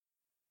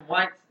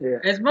Like, Yeah.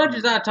 as much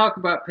as I talk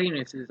about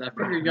penises, I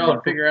figured y'all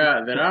would figure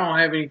out that I don't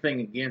have anything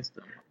against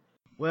them.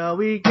 Well,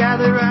 we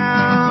gather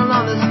round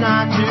on this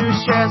night to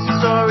share some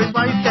stories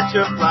while you catch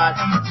your flight.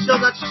 Show's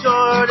not too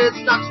short,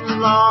 it's not too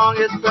long,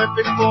 it's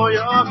perfect for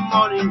your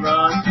morning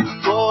run.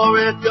 Or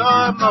if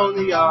you're mowing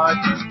the yard,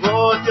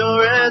 or if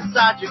you're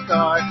inside your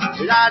car.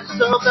 And I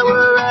just hope that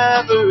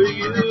wherever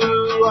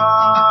you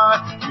are,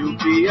 you'll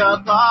be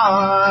a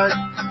part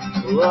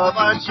of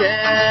our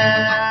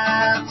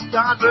chance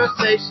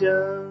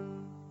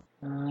conversation.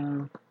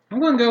 I'm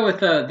going to go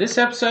with this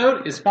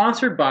episode is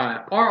sponsored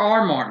by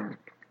R.R. Martin.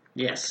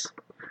 Yes,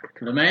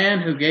 the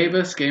man who gave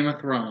us Game of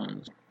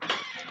Thrones.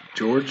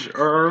 George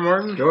R.R.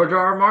 Martin? George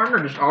R.R. Martin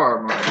or just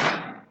R.R.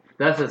 Martin?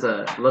 That's his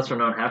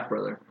lesser-known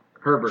half-brother,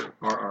 Herbert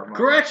R.R. Martin.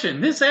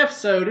 Correction, this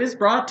episode is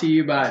brought to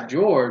you by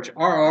George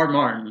R.R.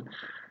 Martin.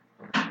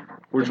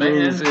 Which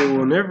means it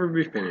will never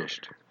be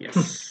finished.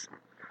 Yes.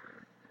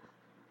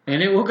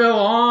 And it will go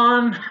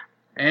on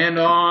and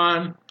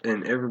on.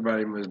 And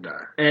everybody must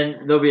die.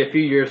 And there'll be a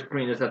few years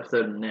between this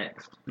episode and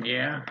next.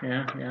 Yeah.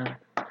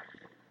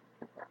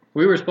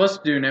 We were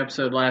supposed to do an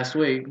episode last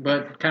week,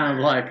 but kind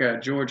of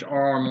like George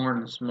R.R.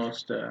 Martin's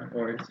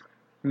or his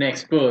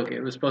next book, it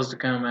was supposed to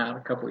come out a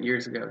couple of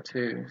years ago,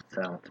 too.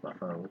 Silence my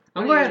phone.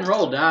 I'm going to go ahead and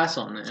roll dice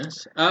on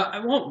this. You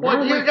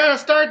got to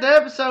start the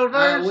episode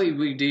first.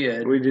 We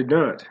did. We did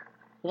not.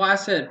 Well, I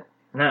said...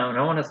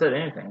 No one has said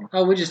anything.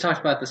 Oh, we just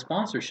talked about the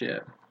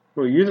sponsorship.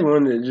 Well, you're the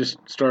one that just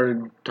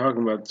started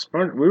talking about the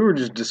sponsor. We were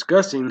just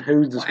discussing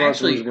who the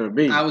sponsor was going to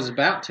be. I was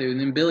about to, and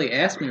then Billy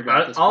asked me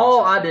about this.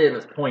 All I did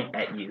was point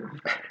at you.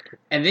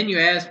 And then you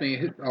asked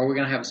me, are we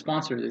going to have a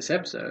sponsor to this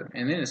episode?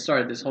 And then it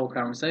started this whole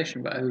conversation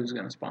about who's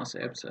going to sponsor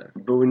the episode.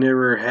 But we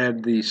never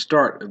had the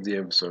start of the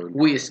episode.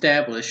 We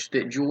established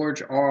that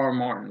George R.R.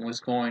 Martin was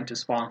going to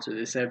sponsor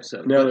this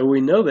episode. Now that we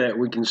know that,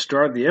 we can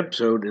start the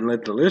episode and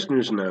let the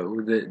listeners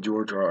know that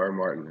George R.R.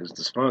 Martin is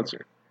the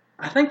sponsor.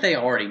 I think they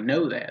already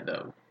know that,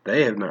 though.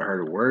 They have not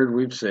heard a word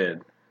we've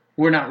said.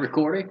 We're not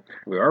recording?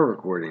 We are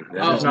recording.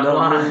 That is not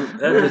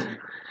not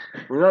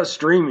we're not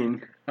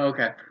streaming.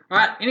 Okay. All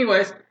right.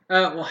 Anyways,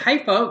 well,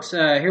 hey, folks.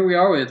 Here we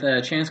are with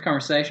Chance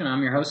Conversation.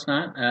 I'm your host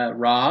tonight,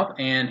 Rob.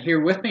 And here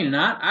with me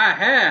tonight, I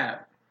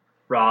have...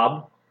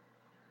 Rob.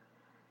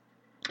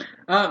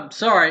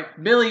 Sorry.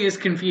 Billy is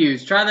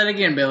confused. Try that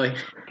again, Billy.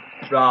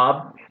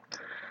 Rob.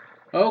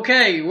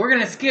 Okay. We're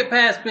going to skip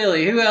past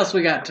Billy. Who else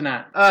we got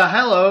tonight?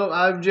 Hello,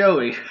 I'm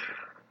Joey.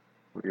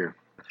 Here.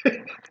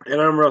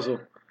 And I'm Russell.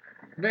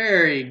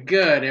 Very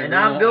good, everyone. And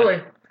I'm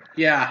Billy.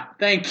 Yeah,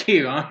 thank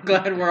you. I'm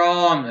glad we're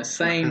all on the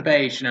same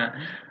page now.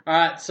 All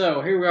right,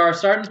 so here we are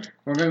starting.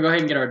 We're going to go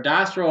ahead and get our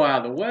dice roll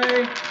out of the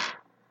way.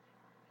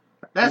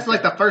 That's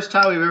like the first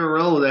time we've ever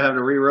rolled. They have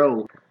to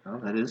re-roll. Oh,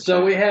 that is.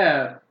 So we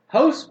have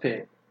host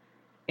pick,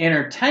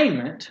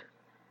 entertainment,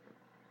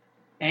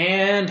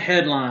 and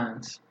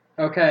headlines.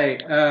 Okay,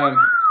 I'm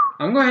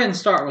going to go ahead and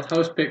start with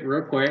host pick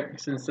real quick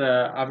since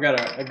I've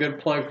got a good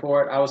plug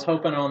for it. I was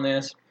hoping on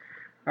this.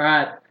 All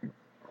right.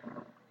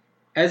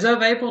 As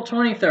of April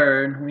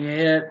 23rd, we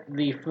hit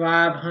the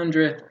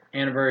 500th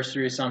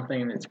anniversary of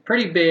something that's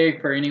pretty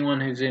big for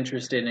anyone who's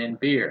interested in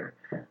beer.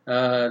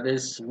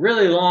 This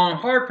really long,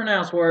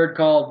 hard-pronounced word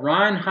called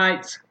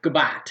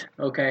Reinheitsgebot.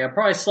 Okay, I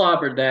probably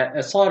slaughtered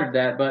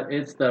that, but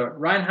it's the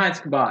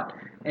Reinheitsgebot.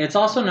 It's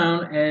also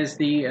known as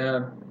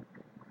the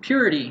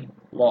purity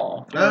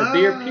law, or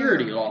beer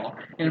purity law.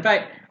 And in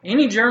fact,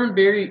 any German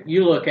beer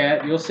you look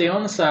at, you'll see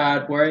on the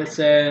side where it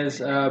says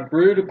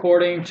brewed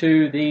according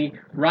to the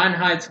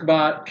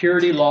Reinheitsgebot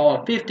purity law of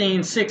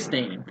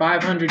 1516,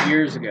 500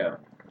 years ago.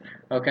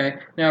 Okay.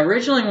 Now,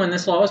 originally when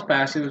this law was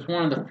passed, it was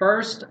one of the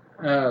first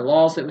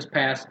laws that was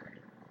passed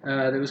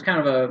that was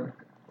kind of a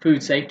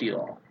food safety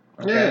law.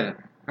 Okay? Yeah.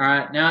 All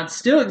right. Now, it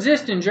still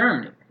exists in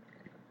Germany.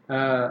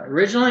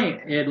 Originally,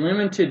 it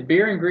limited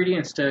beer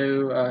ingredients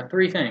to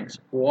three things: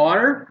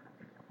 water,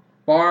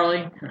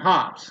 barley, and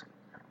hops.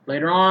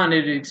 Later on,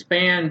 it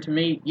expanded to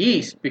meet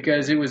yeast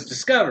because it was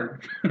discovered.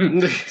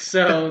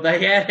 So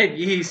they added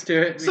yeast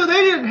to it. So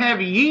they didn't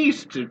have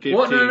yeast in 15.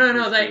 Well,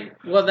 no. They.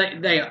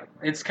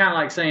 It's kind of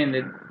like saying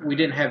that we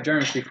didn't have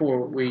germs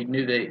before we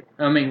knew that.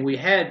 I mean, we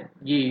had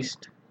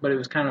yeast, but it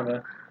was kind of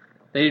a.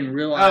 They didn't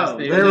realize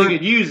they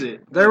could use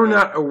it. They were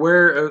not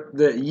aware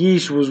that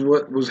yeast was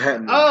what was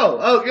happening.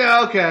 Oh, okay.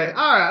 All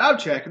right, I'm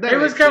checking. It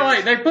was kind of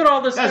like they put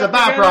all this as a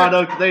stuff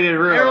byproduct. Together. They didn't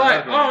realize. They were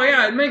like, okay. oh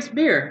yeah, it makes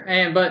beer,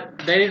 but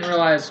they didn't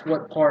realize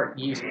what part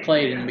yeast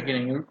played in the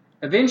beginning.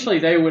 Eventually,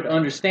 they would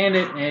understand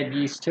it and add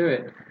yeast to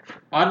it.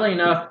 Oddly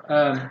enough,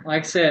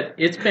 like I said,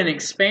 it's been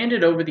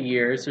expanded over the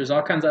years. There's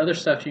all kinds of other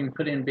stuff you can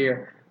put in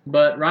beer.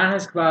 But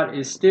Reinheitsgebot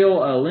is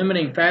still a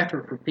limiting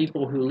factor for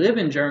people who live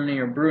in Germany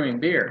or brewing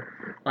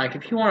beer. Like,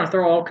 if you want to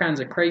throw all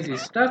kinds of crazy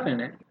stuff in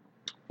it,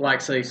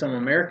 like, say, some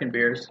American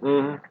beers,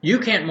 you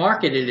can't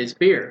market it as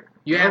beer.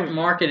 You have to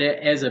market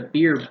it as a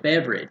beer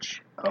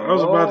beverage. I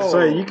was about to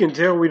say, you can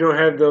tell we don't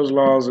have those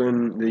laws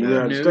in the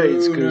United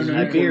States. Because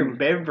a beer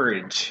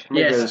beverage.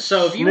 Yes,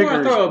 so if you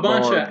want to throw a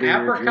bunch of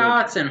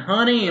apricots and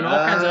honey and all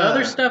kinds of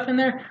other stuff in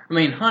there, I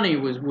mean, honey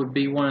would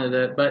be one of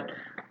the, but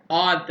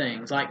odd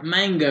things like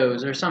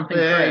mangoes or something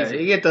Yeah, crazy.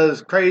 you get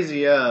those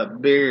crazy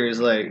beers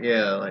like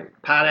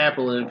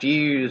pineapple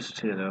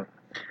infused,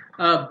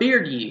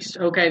 Beard yeast.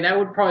 Okay, that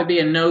would probably be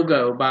a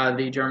no-go by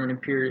the German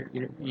Imperial,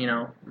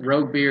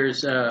 road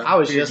beers. I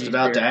was beard just yeast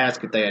about to beer.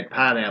 ask if they had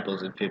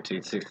pineapples in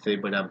 1516,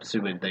 but I'm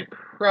assuming they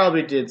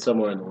probably did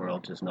somewhere in the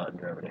world, just not in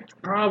Germany.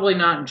 Probably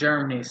not in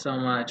Germany so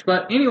much.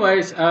 But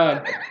anyways,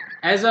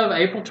 as of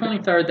April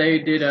 23rd, they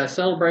did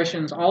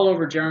celebrations all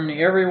over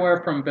Germany,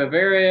 everywhere from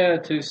Bavaria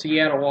to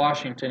Seattle,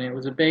 Washington. It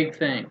was a big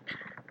thing.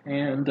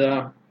 And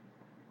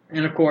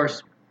of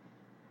course,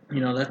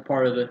 that's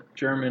part of the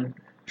German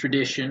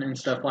tradition and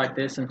stuff like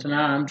this. And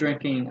tonight I'm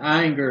drinking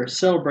Eyinger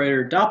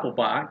Celebrator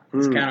Doppelbock.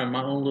 It's kind of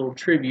my own little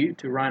tribute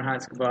to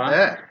Reinheitsgebot.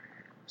 Yeah.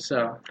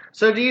 So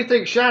do you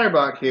think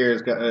Scheinerbach here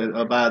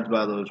abides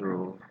by those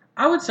rules?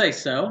 I would say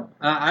so.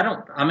 I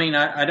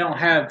don't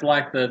have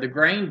like the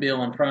grain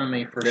bill in front of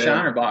me for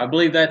Scheinerbach. I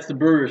believe that's the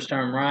brewer's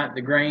term, right?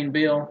 The grain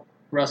bill.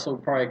 Russell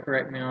will probably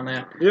correct me on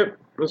that. Yep,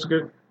 that's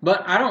good.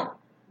 But I don't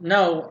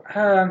know.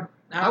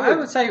 I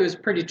would say it was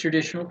pretty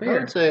traditional I beer.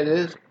 would say it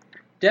is.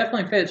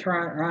 Definitely fits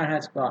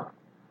Reinheitsgebot.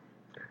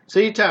 So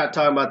you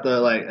talking about the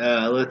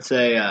let's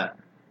say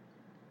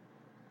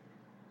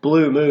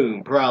Blue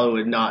Moon probably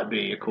would not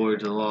be according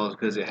to the laws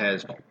because it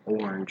has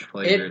orange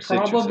flavor. It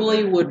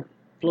probably would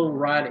flow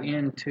right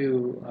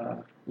into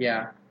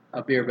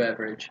a beer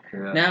beverage.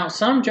 Yeah. Now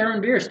some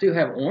German beers do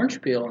have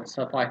orange peel and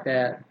stuff like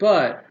that,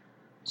 but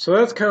So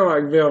that's kind of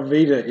like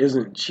Velveeta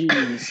isn't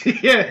cheese.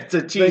 Yeah, it's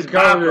a cheese They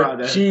call it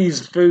byproduct. a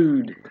cheese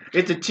food.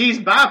 It's a cheese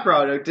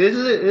byproduct,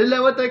 isn't it? Isn't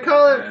that what they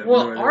call it?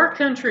 well, our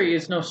country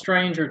is no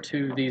stranger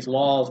to these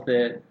laws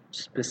that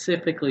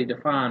specifically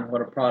define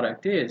what a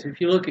product is. If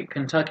you look at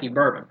Kentucky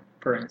bourbon,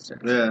 for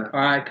instance. Yeah. All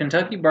right,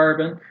 Kentucky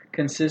bourbon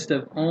consists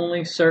of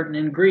only certain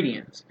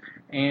ingredients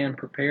and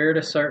prepared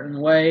a certain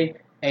way,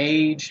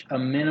 aged a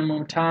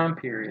minimum time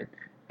period.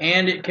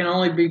 And it can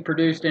only be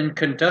produced in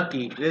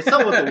Kentucky. It's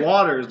something with the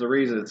water is the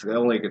reason it's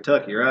only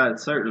Kentucky, right?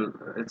 It's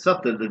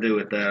something to do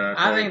with that.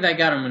 I think they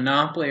got a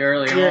monopoly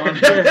early Yeah. on.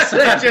 They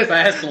Just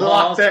passed lock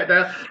laws. that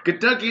down.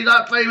 Kentucky's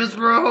not famous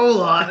for a whole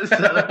lot.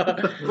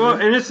 So. Well,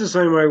 and it's the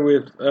same way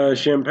with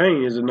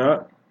champagne, is it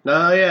not?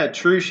 No, yeah,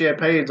 true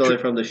champagne's only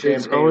from the It's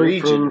Champagne only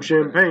region. from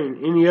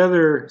Champagne. Any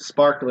other,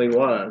 Sparkling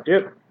wine.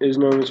 yep, is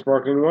known as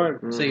sparkling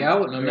wine. See, I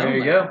wouldn't have known There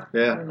you that. go.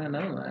 I Yeah. wouldn't have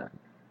known that.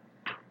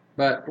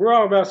 But We're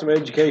all about some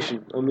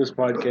education on this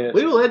podcast.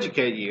 We will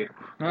educate you.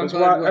 That's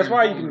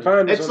why you can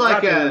find us It's on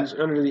like iTunes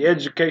under the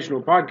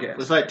educational podcast.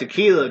 It's like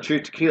tequila. True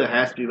tequila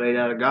has to be made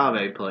out of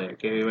agave plant. It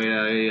can't be made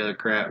out of any other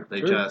crap they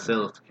try to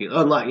sell as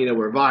tequila. Unlike,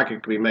 where vodka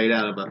can be made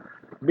out of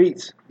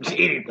Beets.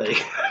 anything.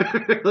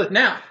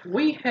 now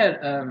we had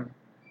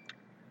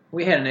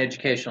an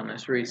education on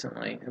this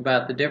recently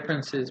about the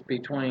differences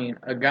between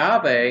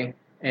agave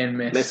and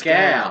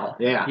mezcal.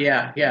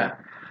 Yeah. Yeah.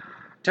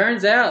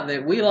 Turns out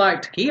that we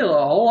like tequila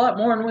a whole lot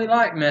more than we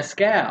like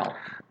mezcal.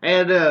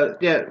 And,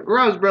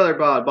 Rose's brother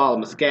bought a bottle of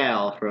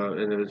mezcal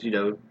and it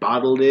was,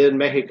 bottled in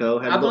Mexico.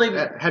 I believe-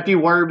 Had a few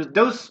worms.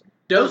 Dos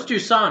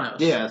Gusanos.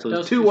 Yeah, so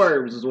Dos two Gus-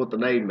 worms is what the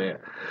name meant.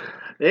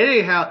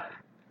 Anyhow,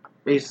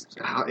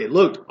 it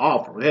looked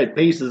awful. It had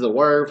pieces of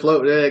worm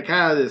floating in it,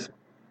 kind of this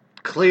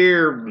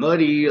clear,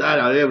 muddy, I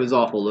don't know, it was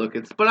awful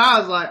looking. But I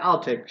was like, I'll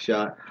take a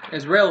shot.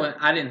 It's relevant.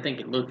 I didn't think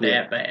it looked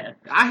Yeah. that bad.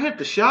 I hit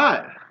the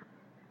shot,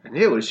 and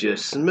it was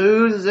just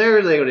smooth as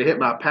everything when it hit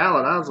my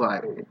palate. I was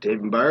like, it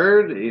didn't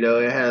burn. It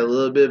had a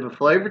little bit of a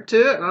flavor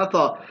to it. And I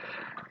thought,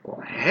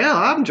 well, hell,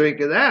 I'm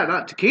drinking that,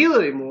 not tequila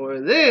anymore.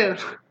 And then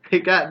it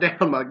got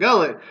down my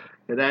gullet,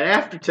 and that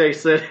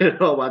aftertaste set in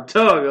on my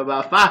tongue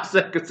about 5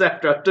 seconds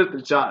after I took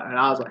the shot. And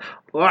I was like,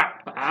 what?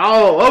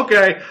 Oh,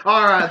 okay.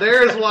 All right,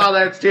 there's why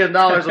that's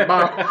 $10 a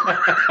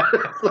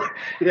bottle.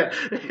 Yeah,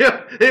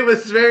 it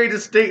was very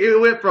distinct. It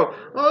went from,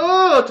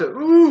 oh, to,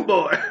 ooh,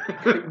 boy.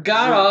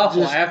 God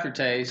awful Just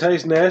aftertaste.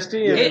 Tastes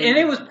nasty. And And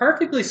it was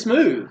perfectly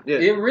smooth. Yeah.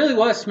 It really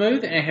was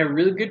smooth and it had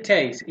really good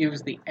taste. It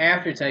was the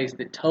aftertaste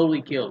that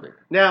totally killed it.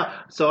 Now,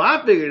 so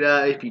I figured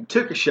out if you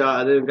took a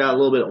shot and then got a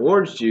little bit of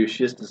orange juice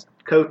just to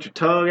coat your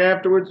tongue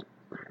afterwards,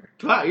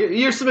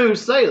 you're smooth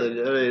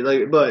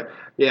sailing. But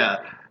yeah,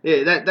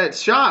 that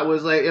shot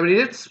was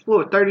it's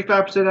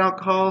 35%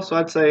 alcohol, so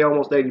I'd say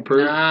almost 80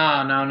 proof.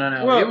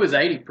 No. Well, it was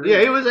 80 proof. Yeah,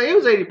 it was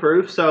 80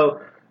 proof,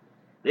 so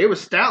it was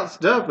stout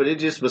stuff, but it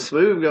just was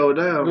smooth going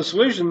down. the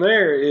solution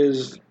there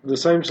is the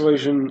same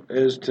solution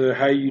as to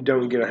how you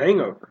don't get a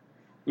hangover.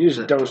 You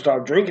just don't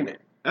stop drinking it.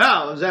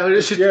 Oh, is that what it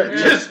is?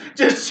 Yeah.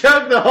 Just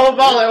chug the whole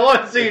bottle at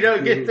once so you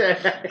don't get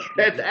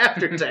that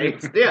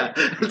aftertaste. Yeah,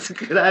 that's a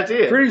good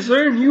idea. Pretty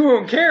soon you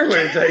won't care what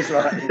it tastes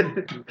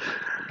like.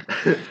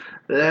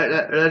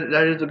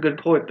 That is a good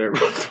point there,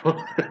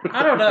 Russell.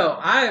 I don't know.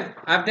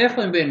 I've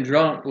definitely been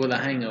drunk with a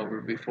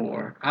hangover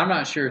before. I'm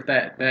not sure if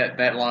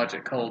that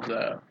logic holds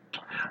up.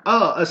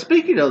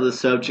 Speaking of the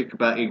subject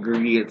about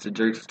ingredients and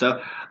drinks and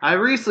stuff, I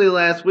recently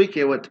last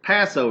weekend went to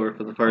Passover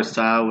for the first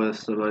time with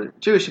some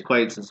Jewish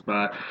acquaintances of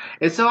mine,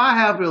 and so I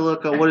happened to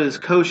look at what is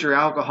kosher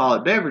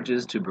alcoholic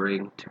beverages to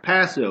bring to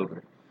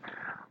Passover.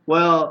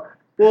 Well,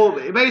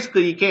 Well,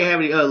 basically, you can't have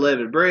any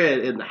unleavened bread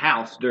in the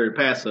house during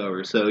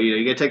Passover. So,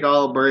 you got to take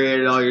all the bread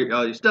and all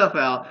your stuff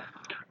out.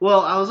 Well,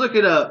 I was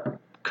looking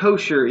up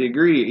kosher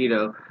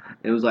ingredient,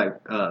 it was like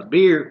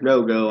beer,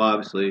 no go,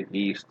 obviously.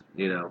 Yeast,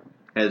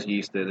 has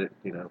yeast in it,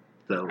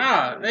 So.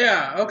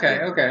 Yeah,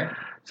 okay.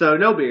 So,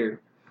 no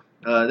beer.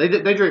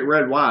 They drink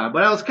red wine.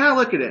 But I was kind of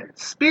looking at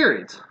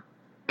spirits.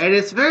 And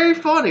it's very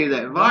funny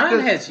that vodka...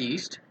 Wine has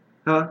yeast.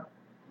 Huh?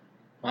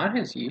 Wine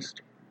has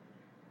yeast.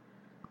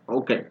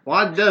 Okay,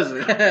 wine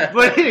doesn't.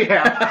 But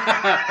anyhow,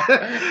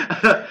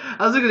 I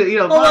was looking at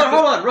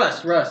Hold on,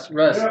 Russ.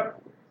 Yeah.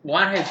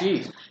 Wine has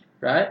yeast,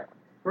 right?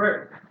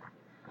 Right.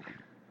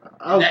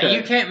 okay.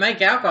 You can't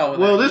make alcohol with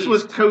Well, that this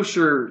was yeast.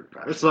 kosher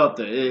or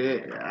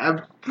something.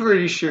 I'm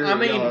pretty sure. I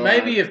mean,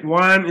 maybe if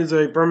Wine is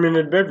a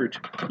fermented beverage.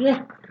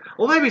 Yeah.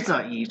 Well, maybe it's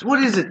not yeast.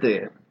 What is it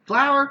then?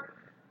 Flour?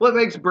 What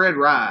makes bread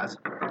rise?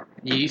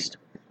 yeast.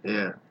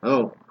 Yeah.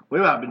 Oh, we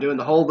might have been doing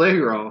the whole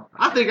thing wrong.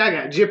 I think I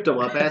got gypped on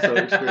my Passover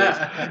experience.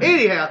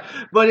 Anyhow,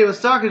 but it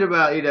was talking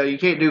about, you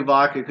can't do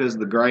vodka because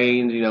of the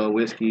grains,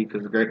 whiskey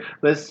because of the grains.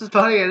 But it's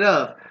funny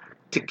enough,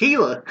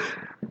 tequila,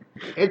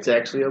 it's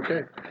actually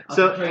okay.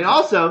 So, and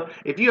also,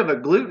 if you have a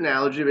gluten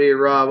allergy, me and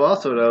Rob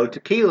also know,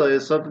 tequila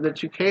is something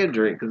that you can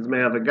drink because it's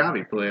made out of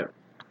agave plant.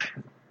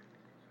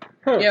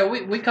 Huh. Yeah,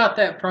 we caught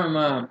that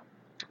from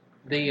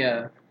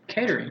the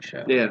catering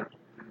show. Yeah.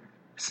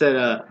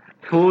 Said,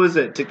 what was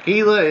it?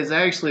 Tequila is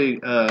actually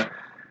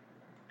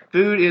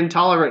food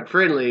intolerant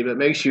friendly, but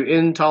makes you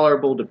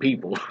intolerable to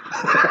people.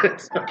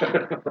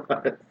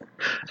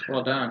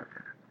 Well done.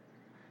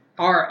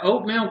 Are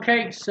oatmeal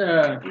cakes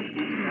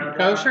No,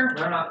 kosher?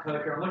 They're not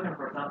kosher. I'm looking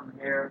for something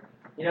here.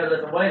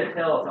 There's a way to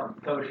tell if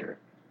something's kosher.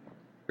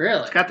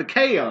 Really? It's got the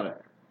K on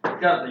it.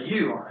 It's got the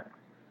U on it.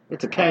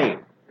 It's a K.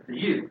 It's a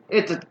U.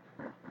 It's a.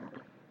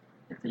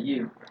 It's a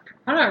U.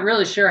 I'm not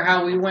really sure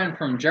how we went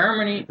from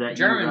German That you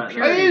German right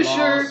there. purity Are you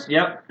laws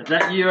Yep. It's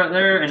that U right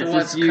there, and to it's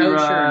what's this U kosher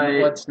right.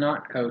 and what's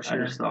not I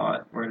kosher. just saw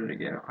it. Where did it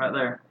go? Right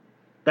there.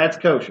 That's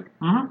kosher.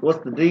 Mm-hmm.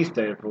 What's the D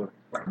stand for?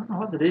 I don't know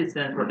what the D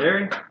stands for.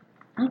 Dairy.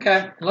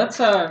 Okay, let's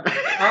all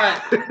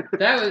right.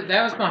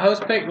 That was my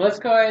host pick. Let's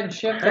go ahead and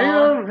shift Hang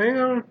on.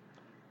 on.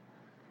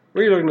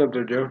 What are you looking up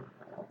there, Joe?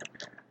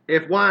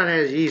 If wine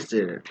has yeast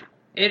in it.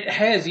 It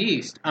has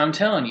yeast. I'm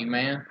telling you,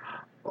 man.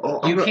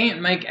 Oh, You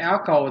can't make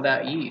alcohol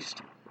without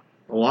yeast.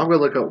 Well, I'm going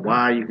to look up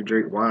why you can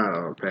drink wine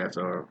on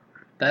Passover.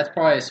 That's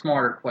probably a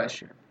smarter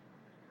question.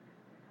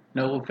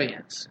 No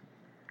offense.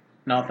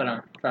 Not that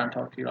I'm trying to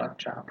talk to you like a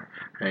child.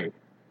 Hey.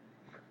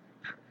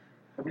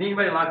 Would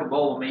anybody like a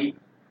bowl of meat?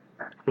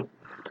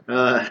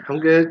 I'm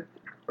good.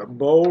 A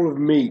bowl of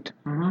meat.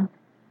 Mm-hmm.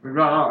 We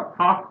got our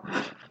huh?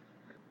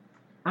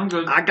 I'm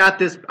good. I got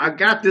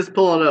this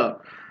pulling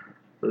up.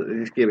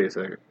 Just give me a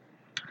second.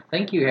 I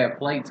think you have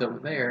plates over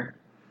there.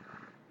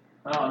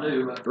 I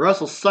do, but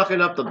Russell's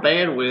sucking up the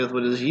bandwidth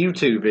with his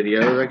YouTube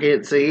videos. I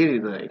can't see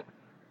anything.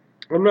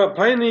 I'm not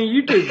playing any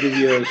YouTube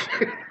videos.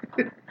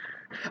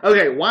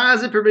 Okay, why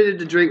is it permitted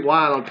to drink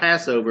wine on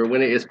Passover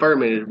when it is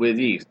fermented with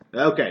yeast?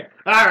 Okay,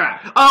 alright,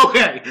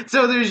 okay,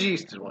 so there's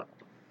yeast in one.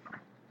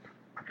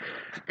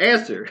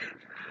 Answer.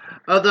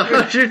 Of the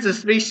hundreds of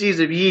species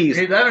of yeast,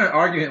 he's having an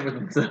argument with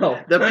himself.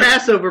 the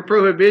Passover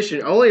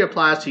prohibition only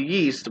applies to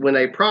yeast when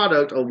a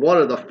product of one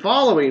of the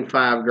following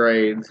 5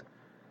 grains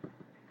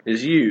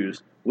is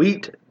used: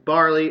 wheat,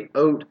 barley,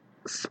 oat,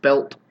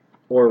 spelt,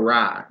 or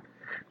rye.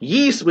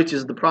 Yeast, which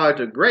is the product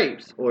of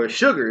grapes or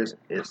sugars,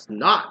 is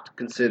not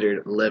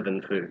considered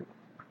leavened food.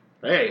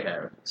 There you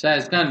have it. So it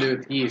has nothing to do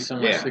with yeast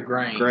unless the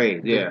grain.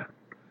 Grain, yeah.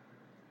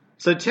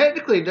 So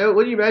technically,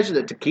 wouldn't you imagine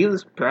that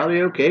tequila's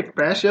probably okay for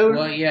Passover?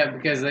 Well, yeah,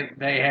 because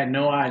they had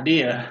no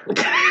idea.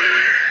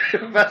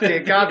 About the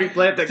agave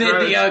plant that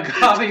grows The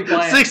agave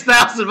plant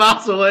 6,000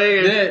 miles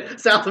away in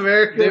South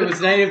America. that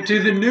was native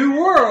to the New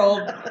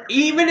World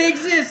even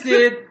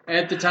existed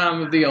at the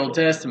time of the Old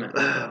Testament.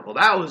 Well,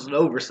 that was an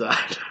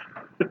oversight.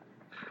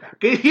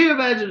 Can you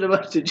imagine a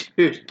bunch of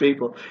Jewish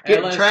people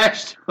getting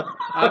trashed?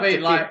 I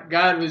mean, like,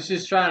 God was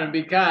just trying to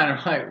be kind.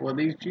 I'm like, well,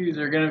 these Jews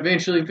are going to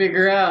eventually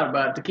figure out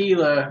about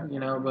tequila,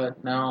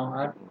 but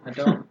no, I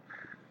don't.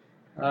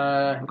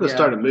 I'm going to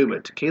start a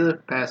movement. Tequila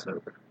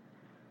Passover.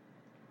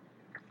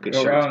 Good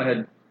Go shirt. right on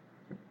ahead.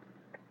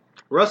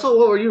 Russell,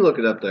 what were you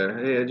looking up there?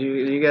 Yeah,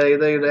 you got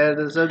anything to add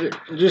to the subject?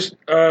 Just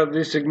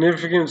the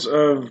significance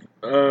of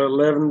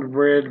leavened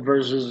bread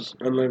versus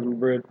unleavened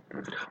bread.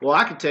 Well,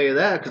 I can tell you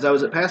that because I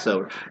was at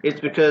Passover. It's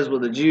because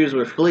when the Jews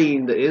were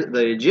fleeing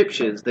the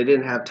Egyptians, they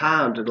didn't have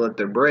time to let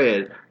their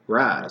bread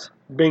rise.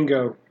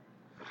 Bingo.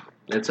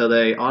 And so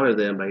they honored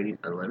them by eating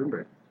unleavened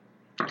bread.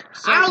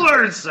 I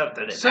learned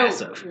something at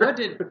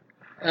Passover.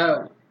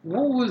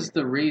 What was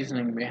the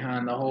reasoning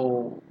behind the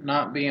whole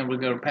not being able to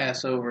go to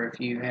Passover if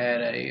you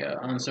had a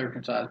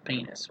uncircumcised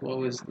penis? What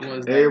was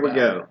that There we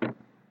about? go.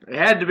 It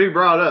had to be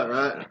brought up,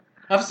 right?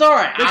 I'm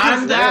sorry.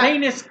 Because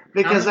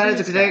Because that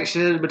is a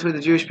connection between the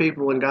Jewish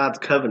people and God's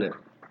covenant.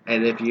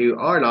 And if you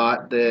are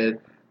not, then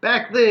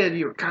back then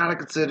you were kind of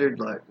considered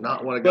like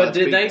not one of God's But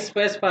did they people.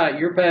 specify at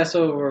your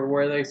Passover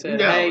where they said,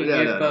 No, hey,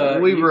 no.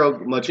 We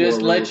broke much more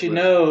just let rules you than-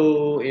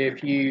 know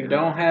if you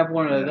don't have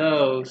one of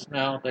those?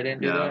 No, they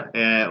didn't do No,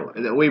 that.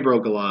 yeah, we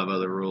broke a lot of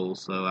other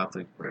rules, so I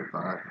think we're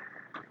fine.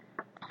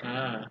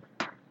 Ah.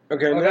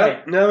 Okay,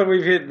 Okay. Now that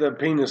we've hit the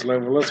penis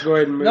level, let's go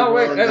ahead and move No,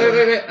 wait. on. I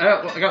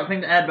got a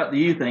thing to add about the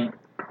U thing.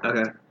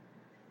 Okay.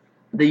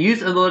 The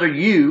use of the letter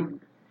U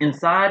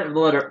inside of the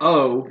letter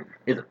O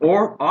is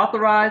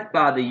authorized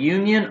by the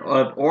Union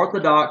of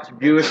Orthodox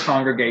Jewish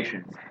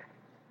Congregations.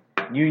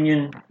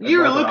 Union. of You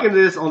were Orthodox. looking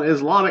at this on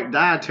Islamic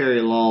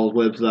Dietary Laws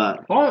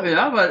website. Oh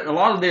yeah, but a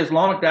lot of the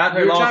Islamic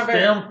dietary You're laws trying to-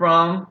 stem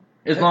from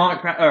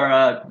Islamic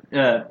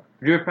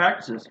Jewish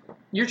practices.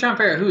 You're trying to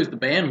figure out who is the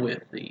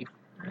bandwidth thief.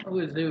 I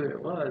always knew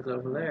it was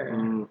over there.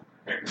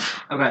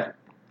 Okay.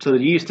 So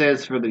the U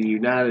stands for the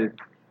United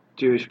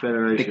Jewish The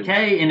Federation.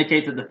 K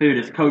indicates that the food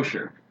is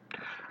kosher.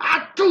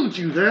 I told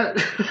you that.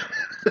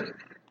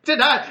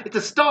 Did I? It's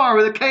a star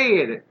with a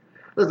K in it.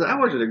 Listen, I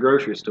worked at a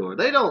grocery store.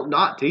 They don't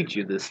not teach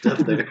you this stuff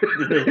there.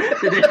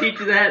 Did they teach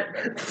you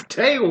that?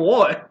 Day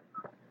one.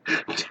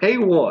 Day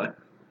one.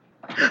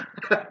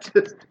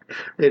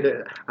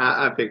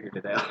 I figured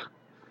it out.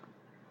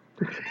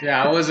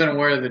 Yeah, I wasn't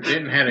aware that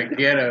Denton had a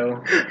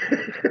ghetto.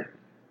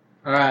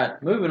 All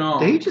right, moving on.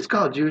 Did he just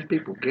call Jewish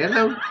people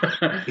ghetto?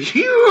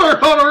 You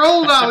are on a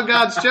roll now with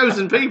God's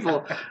chosen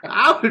people.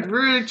 I would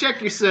really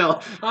check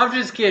yourself. I'm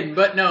just kidding,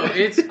 but no,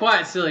 it's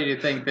quite silly to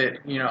think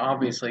that,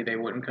 obviously they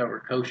wouldn't cover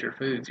kosher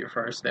foods your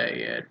first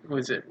day at,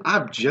 was it?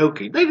 I'm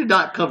joking. They did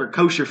not cover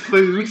kosher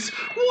foods.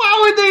 Why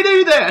would they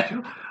do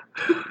that?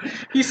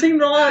 You seem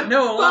to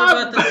know a lot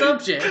about the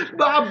subject.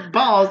 My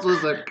boss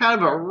was a kind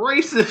of a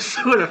racist,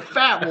 sort of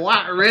fat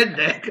white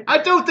redneck. I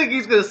don't think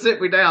he's going to sit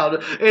me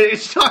down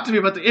and talk to me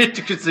about the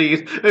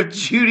intricacies of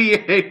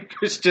Judaism,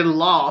 Christian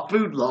law,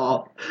 food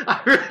law. I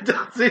really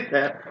don't see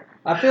that.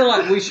 I feel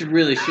like we should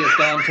really shift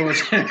down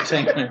towards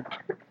entertainment.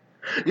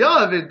 Y'all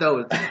have been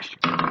throwing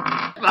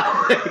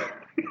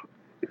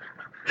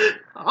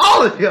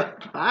all of you.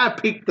 I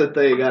peeked the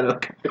thing. I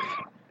don't care.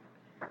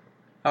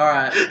 All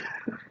right.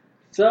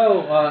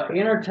 So,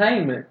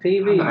 entertainment,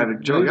 TV, I'm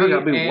having joy. Y'all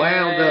got me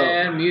wound up.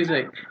 and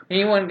music.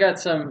 Anyone got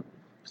some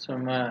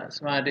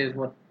ideas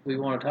what we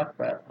want to talk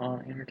about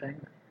on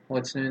entertainment?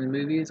 What's new in the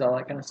movies, all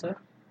that kind of stuff?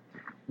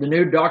 The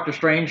new Doctor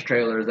Strange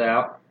trailer is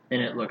out,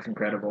 and it looks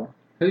incredible.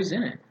 Who's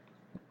in it?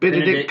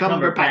 Benedict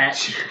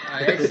Cumberbatch.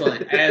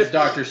 Excellent. As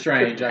Doctor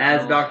Strange.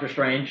 As Doctor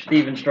Strange,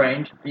 Stephen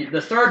Strange,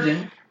 the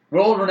surgeon,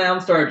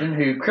 world-renowned surgeon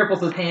who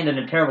cripples his hand in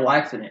a terrible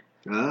accident.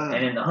 Ah.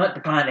 And in the hunt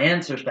to find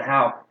answers to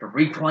how to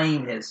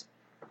reclaim his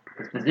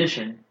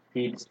position,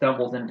 he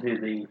stumbles into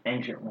the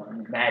Ancient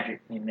One,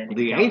 magic. And then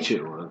The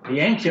Ancient One. The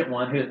Ancient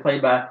One, who is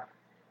played by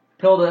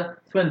Tilda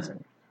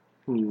Swinton.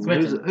 Who's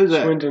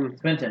that?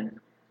 Swinton.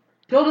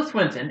 Tilda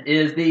Swinton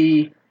is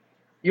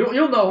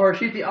you'll know her.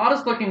 She's the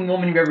oddest looking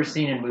woman you've ever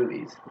seen in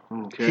movies.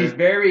 Okay. She's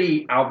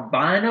very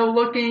albino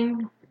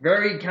looking,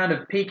 very kind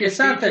of peakish. It's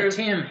not the features.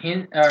 Tim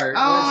Hint. Or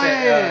Oh, what's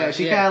that? yeah.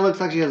 She kind of looks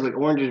like she has like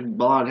orangish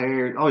blonde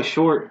hair. Always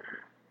short.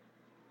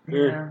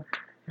 Yeah.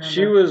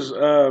 She was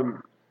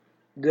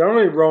the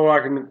only role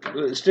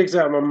that sticks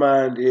out in my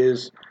mind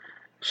is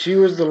she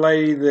was the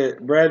lady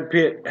that Brad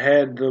Pitt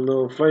had the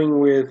little fling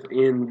with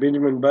in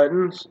Benjamin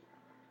Buttons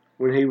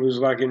when he was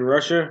like in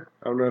Russia.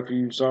 I don't know if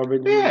you saw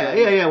Benjamin.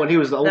 Yeah. When he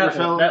was the older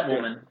fellow. That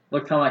woman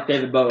looked kind of like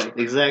David Bowie.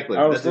 Exactly.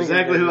 I was That's thinking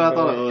exactly who I David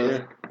thought it Bowie, was.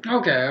 yeah.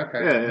 Okay.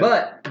 Yeah.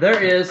 But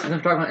there is, since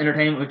we're talking about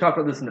entertainment, we've talked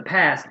about this in the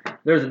past,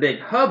 there's a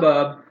big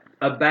hubbub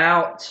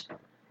about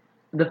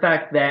the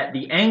fact that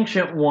the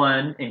Ancient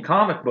One in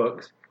comic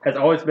books has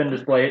always been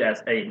displayed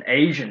as an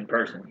Asian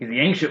person. He's the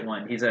Ancient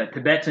One. He's a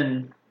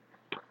Tibetan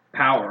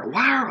power.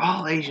 Why are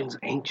all Asians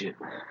ancient?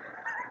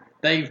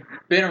 They've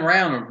been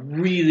around a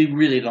really,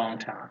 really long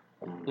time.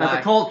 As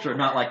a culture,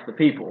 not like the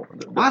people.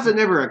 Why is it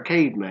never a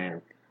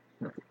caveman?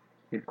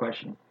 Good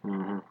question.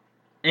 Mm-hmm.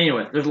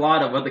 Anyways, there's a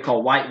lot of what they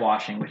call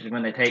whitewashing, which is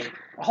when they take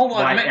Hold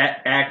on, white man.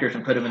 actors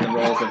and put them in the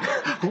roles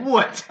of...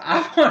 What?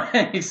 I want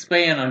to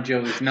expand on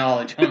Joey's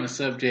knowledge on the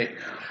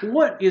subject.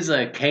 What is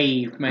a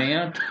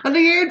caveman? A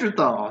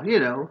Neanderthal, you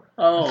know.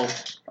 Oh,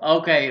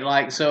 okay.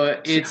 Like, so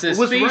it's a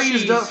was species.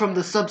 raised up from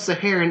the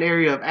sub-Saharan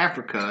area of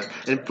Africa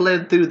and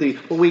fled through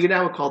what we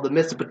now call the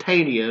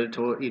Mesopotamia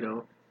to, you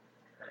know.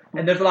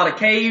 And there's a lot of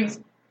caves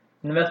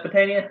in the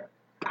Mesopotamia.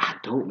 I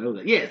don't know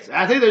that. Yes,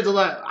 I think there's a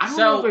lot. I don't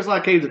So- know if there's a lot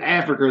of caves in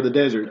Africa or the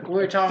desert.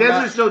 We're talking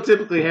Deserts don't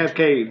typically have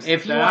caves.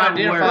 If you that I'm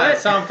aware identify of.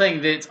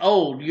 something that's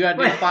old, you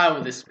identify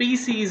with a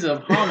species of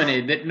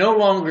hominid that no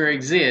longer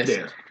exists,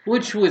 Yes.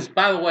 which was,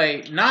 by the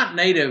way, not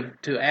native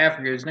to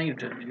Africa. It's native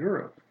to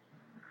Europe.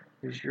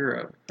 It's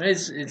Europe.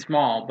 It's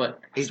small, but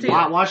He's still.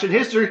 whitewashing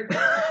history.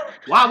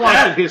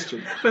 Whitewashing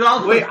history. But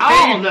all We those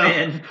all know.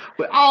 cavemen.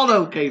 We all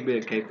know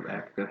cavemen came from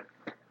Africa.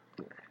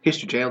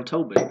 History Channel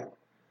told me.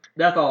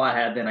 That's all I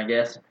had then, I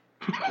guess.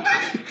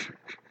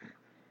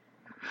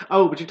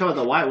 Oh, but you're talking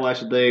about the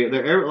whitewashing thing.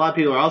 A lot of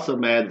people are also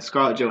mad that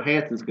Scarlett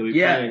Johansson's going to be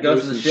playing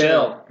Ghost in the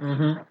Shell.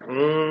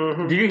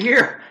 Mm-hmm. Did you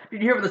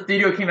hear what the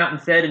studio came out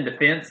and said in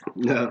defense?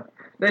 No.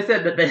 They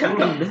said that they have.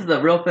 This is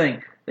a real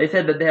thing. They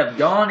said that they have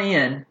gone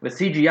in with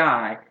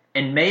CGI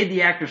and made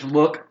the actors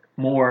look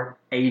more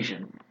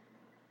Asian.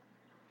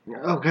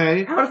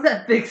 Okay. How does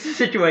that fix the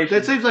situation?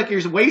 That seems like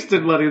you're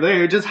wasting money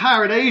there. Just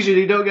hire an Asian.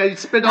 You don't got to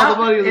spend all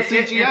the money on the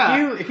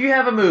CGI. If you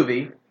have a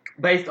movie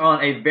based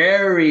on a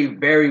very,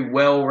 very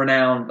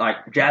well-renowned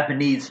like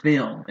Japanese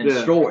film and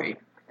story,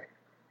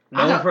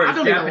 known for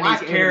its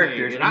Japanese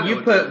characters, and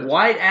you put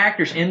white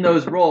actors in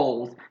those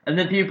roles, and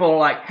then people are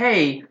like,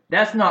 "Hey,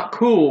 that's not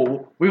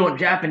cool. We want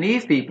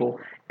Japanese people."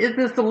 Is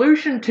the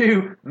solution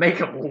to make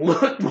them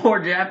look more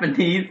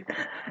Japanese?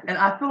 And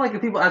I feel like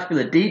if people ask for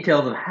the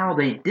details of how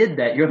they did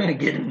that, you're going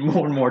to get in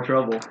more and more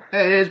trouble.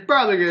 Hey, it's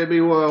probably going to be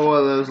one of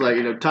those,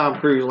 like, Tom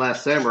Cruise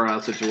Last Samurai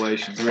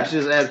situations. I mean, it's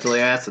just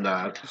absolutely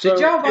asinine. So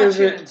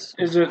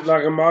is it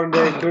like a modern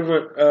day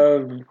equivalent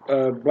of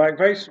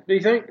blackface, do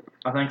you think?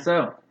 I think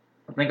so.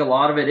 I think a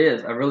lot of it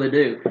is. I really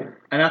do.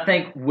 And I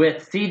think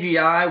with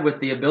CGI,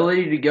 with the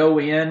ability to go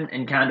in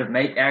and kind of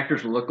make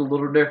actors look a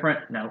little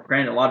different. Now,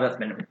 granted, a lot of that's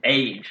been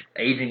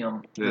aging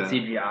them with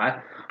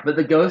CGI. But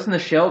the Ghost in the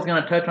Shell is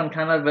going to touch on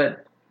kind of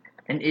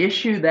an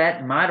issue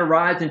that might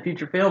arise in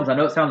future films. I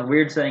know it sounds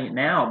weird saying it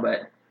now,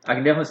 but I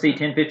can definitely see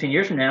 10, 15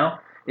 years from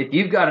now, if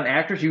you've got an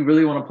actress you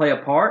really want to play a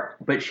part,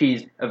 but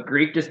she's of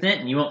Greek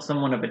descent and you want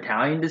someone of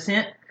Italian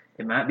descent,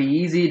 it might be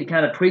easy to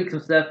kind of tweak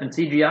some stuff in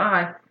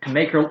CGI to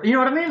make her, you know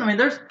what I mean? I mean,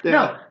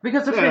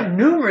 because there's been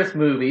numerous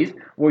movies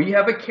where you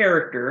have a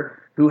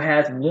character who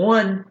has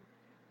one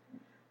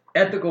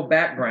ethnic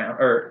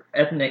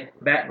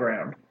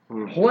background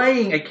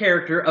playing a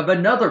character of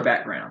another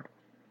background.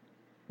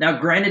 Now,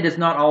 granted, it's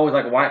not always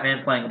like a white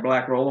man playing a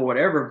black role or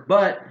whatever,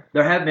 but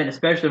there have been,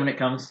 especially when it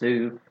comes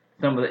to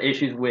some of the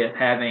issues with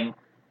having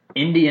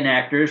Indian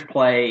actors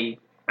play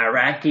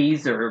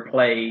Iraqis or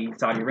play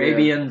Saudi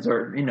Arabians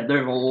or,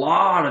 there's a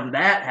lot of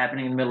that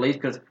happening in the Middle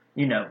East because,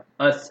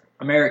 us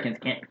Americans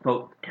can't,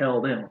 quote, tell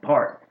them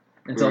apart.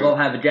 And so they'll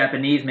have a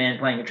Japanese man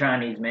playing a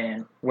Chinese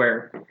man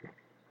where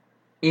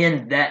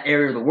in that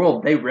area of the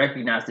world, they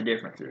recognize the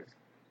differences.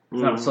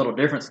 It's not a subtle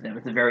difference to them.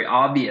 It's a very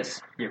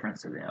obvious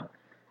difference to them.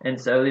 And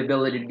so the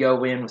ability to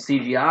go in with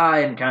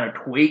CGI and kind of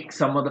tweak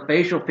some of the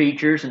facial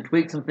features and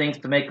tweak some things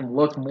to make them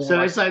look more So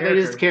it's like they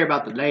just care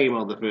about the name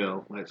on the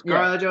film. Like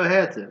Scarlett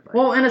Johansson.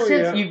 Well, in a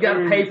sense, you've got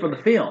to pay for the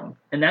film.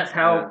 And that's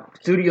how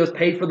studios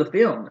pay for the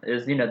film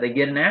is, they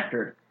get an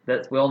actor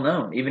that's well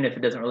known, even if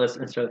it doesn't really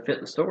necessarily fit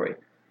the story.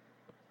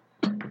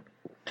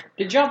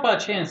 Did y'all by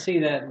chance see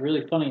that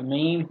really funny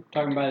meme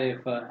talking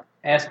about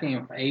asking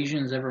if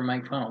Asians ever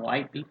make fun of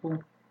white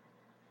people?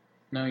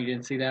 No, you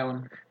didn't see that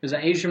one? There's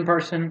an Asian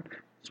person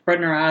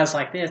spreading her eyes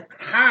like this.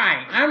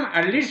 Hi,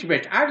 I'm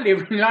Elizabeth. I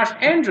live in Los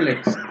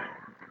Angeles.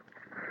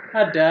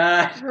 I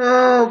died.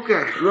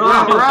 Okay.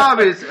 Rob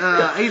is,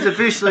 he's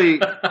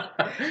officially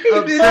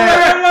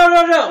upset.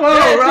 No.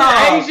 Whoa,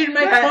 Rob. Asian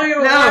making fun of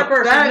a white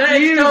person. That's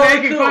you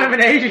making fun of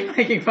an Asian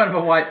making fun of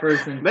a white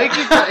person.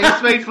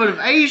 He's making fun of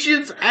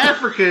Asians,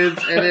 Africans,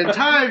 and the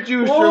entire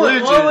Jewish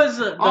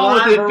religion all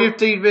within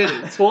 15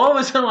 minutes. What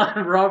was the line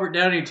of Robert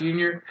Downey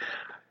Jr.?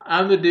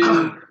 I'm the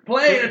dude.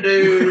 Playing a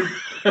dude.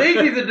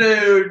 Think he's a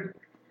dude.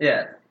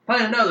 Yeah.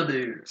 Playing another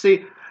dude.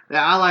 See,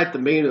 I like the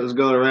meme that was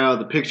going around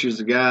with the pictures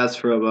of guys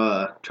from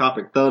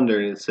Tropic Thunder,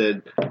 and it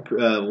said,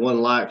 one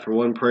like for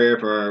one prayer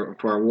for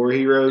our war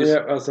heroes.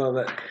 Yeah, I saw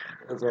that.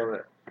 It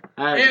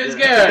was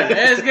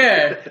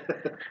good.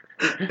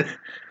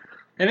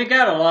 And it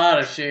got a lot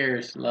of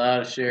shares.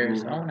 I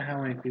don't know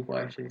how many people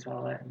actually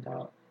saw that and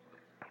talked.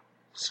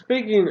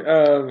 Speaking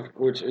of,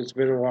 which it's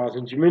been a while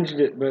since you mentioned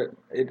it, but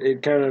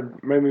it kind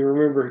of made me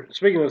remember,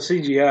 speaking of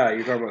CGI,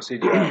 you're talking about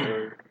CGI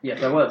earlier.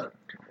 Yes, I was.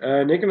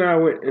 Nick and I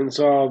went and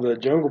saw The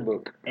Jungle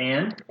Book.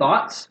 And?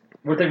 Thoughts?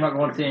 We're thinking about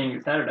going to see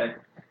it Saturday.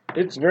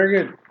 It's very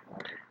good.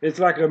 It's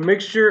like a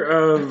mixture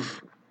of,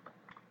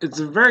 it's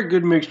a very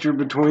good mixture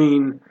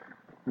between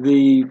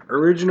the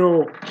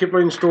original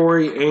Kipling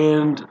story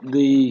and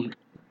the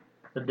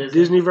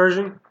Disney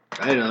version.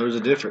 I didn't know there was a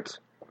difference.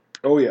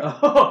 Oh, yeah.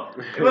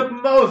 With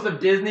most of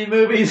Disney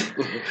movies,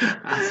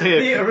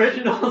 the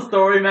original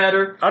story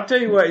matter. I'll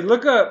tell you what,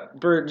 look up,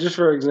 for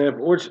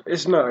example, which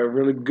it's not a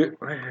really good...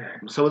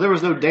 So there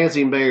was no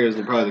dancing bears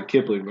in probably the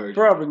Kipling version.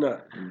 Probably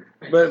not.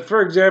 But,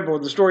 for example,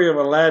 the story of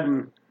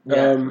Aladdin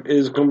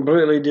is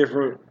completely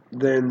different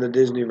than the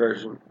Disney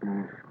version.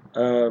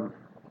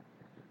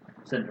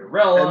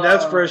 Cinderella. And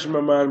that's fresh in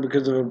my mind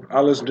because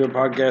I listened to a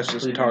podcast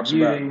that talks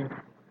about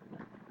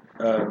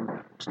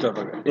stuff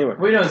like that. Anyway.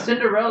 We know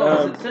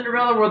Cinderella. Was it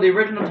Cinderella where the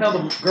original tell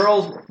the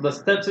girls, the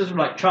stepsisters, were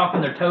like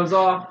chopping their toes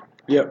off?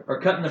 Yep.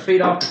 Or cutting their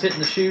feet off to fit in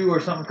the shoe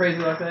or something crazy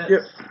like that? Yep.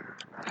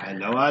 I had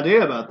no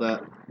idea about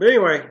that. But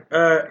anyway,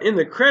 in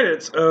the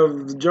credits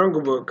of The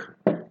Jungle Book,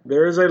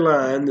 there is a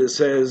line that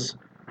says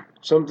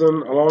something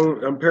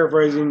along, I'm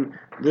paraphrasing,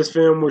 this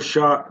film was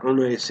shot on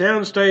a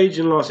soundstage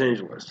in Los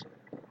Angeles.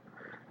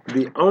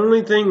 The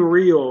only thing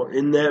real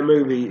in that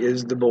movie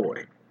is the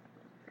boy.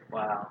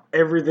 Wow.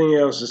 Everything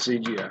else is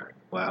CGI.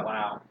 Wow.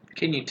 Wow.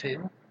 Can you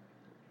tell?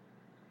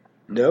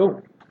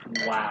 No,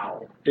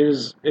 Wow.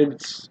 it's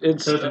So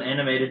it's an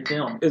animated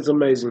film. it's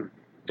amazing.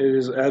 It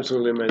is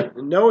absolutely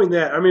amazing. Knowing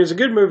that, I mean, it's a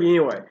good movie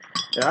anyway.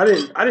 And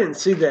I didn't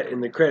see that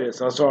in the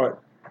credits. I saw it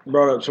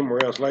brought up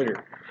somewhere else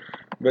later.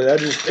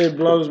 But it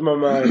blows my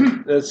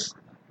mind.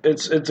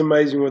 It's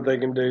amazing what they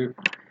can do.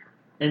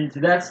 And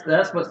that's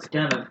what's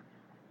kind of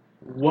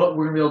what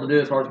we're gonna be able to do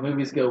as far as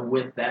movies go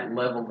with that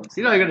level of.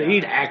 You're not going to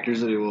need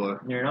actors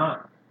anymore. You're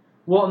not.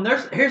 Well, and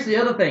here's the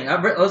other thing.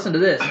 Listen to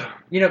this.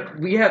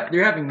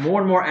 They're having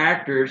more and more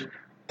actors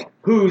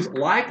whose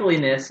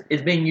likeliness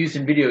is being used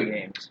in video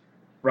games,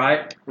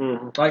 right?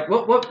 Mm-hmm. Like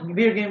what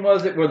video game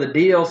was it where the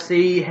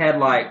DLC had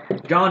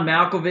like John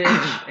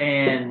Malkovich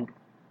and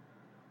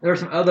there were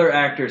some other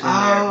actors in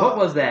there. What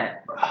was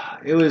that?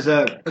 It was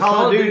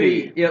Call of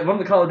Duty. Yeah, one of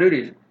the Call of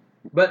Duties.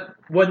 But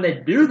when they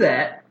do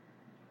that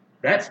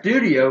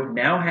studio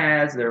now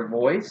has their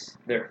voice,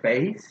 their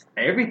face,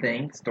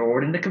 everything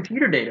stored in the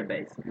computer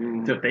database.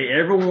 Mm. So if they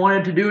ever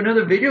wanted to do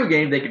another video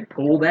game, they could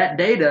pull that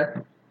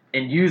data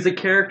and use a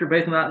character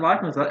based on that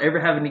likeness without ever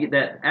having to get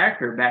that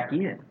actor back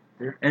in.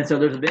 Yeah. And so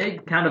there's a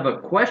big kind of a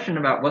question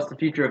about what's the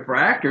future for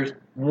actors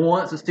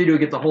once the studio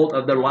gets a hold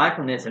of their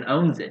likeness and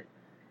owns it.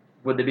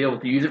 Would they be able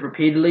to use it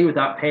repeatedly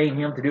without paying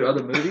him to do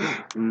other movies?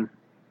 Mm.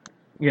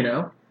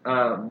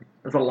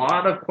 There's a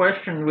lot of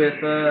question with,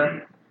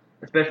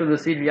 especially the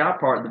CGI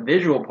part, the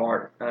visual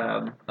part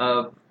of,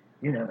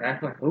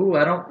 acting like, ooh,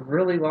 I don't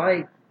really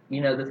like,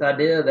 this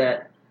idea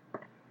that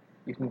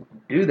you can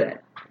do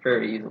that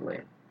very easily.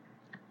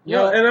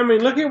 Yeah, and I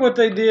mean, look at what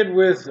they did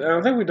with.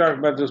 I think we talked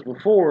about this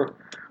before.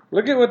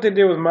 Look at what they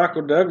did with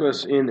Michael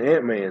Douglas in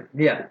Ant-Man.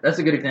 Yeah, that's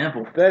a good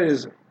example. That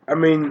is, I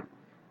mean,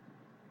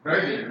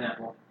 Very good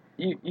example.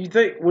 You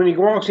think when he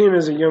walks in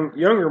as a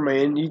younger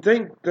man, you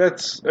think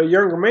that's a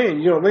younger man.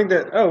 You don't think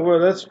that, oh, well,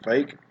 that's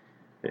fake.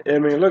 I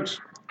mean, it looks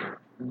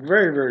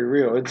very, very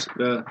real. It's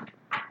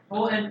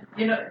Well, and,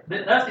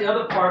 that's the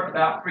other part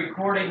about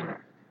recording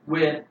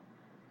with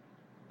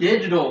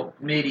digital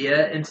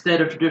media instead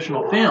of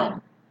traditional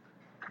film.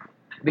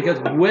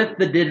 Because with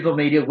the digital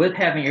media, with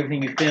having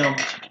everything you film,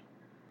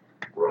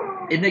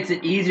 it makes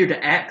it easier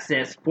to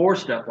access for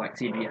stuff like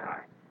CGI.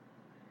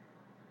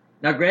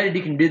 Now, granted,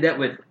 you can do that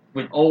with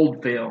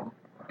old film,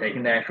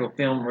 taking the actual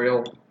film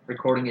reel,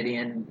 recording it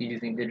in,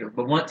 using digital.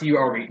 But once you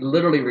are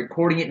literally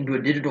recording it into a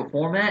digital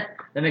format,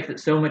 that makes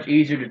it so much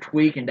easier to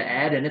tweak and to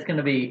add, and it's going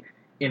to be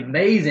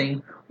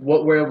amazing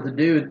what we're able to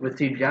do with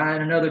CGI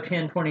in another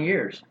 10, 20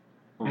 years.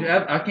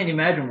 I can't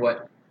imagine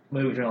what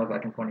movies are going to look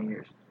like in 20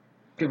 years.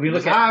 Because we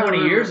look at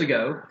 20 years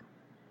ago.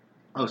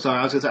 Oh, sorry.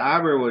 I was going to say, I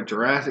remember when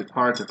Jurassic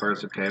Park the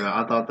first one came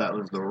out. I thought that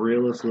was the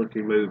realest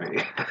looking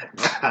movie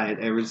I had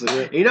ever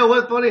seen. You know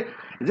what's funny?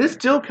 This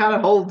still kind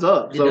of holds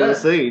up. Some of the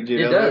scenes, It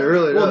does. It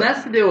really well, does.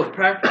 That's the deal with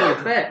practical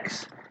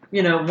effects.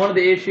 One of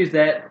the issues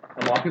that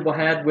a lot of people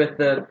had with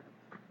the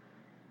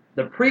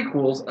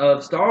prequels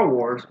of Star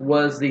Wars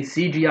was the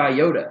CGI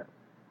Yoda.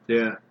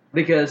 Yeah.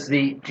 Because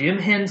the Jim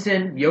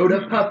Henson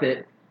Yoda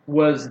puppet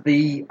was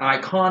the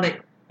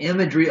iconic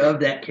imagery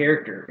of that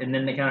character, and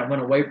then they kind of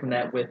went away from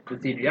that with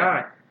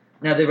CGI.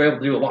 Now they were able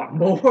to do a lot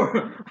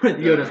more with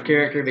Yoda's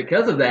character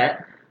because of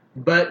that.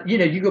 But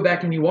you go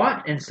back and you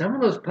watch, and some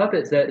of those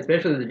puppets that,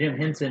 especially the Jim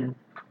Henson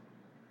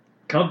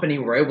company,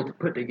 were able to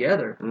put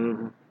together.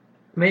 Mm-hmm.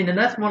 I mean, and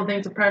that's one of the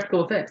things with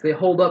practical effects. They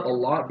hold up a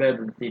lot better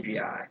than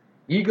CGI.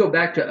 You go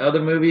back to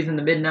other movies in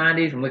the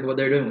mid-'90s and look at what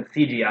they're doing with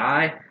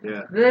CGI.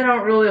 Yeah. They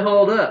don't really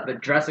hold up,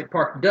 but Jurassic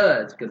Park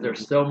does because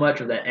there's so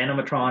much of that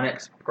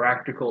animatronics,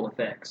 practical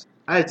effects.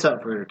 I had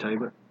something for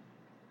entertainment.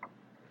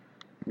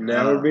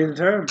 now would be the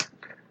time.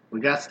 We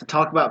got to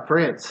talk about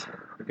Prince.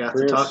 We got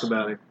to talk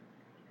about him.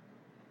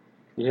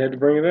 You had to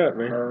bring it up,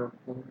 man.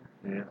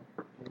 Yeah.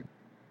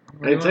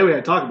 I didn't say we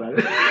had to talk about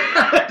it.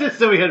 I just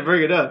said we had to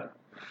bring it up.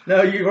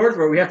 No, you heard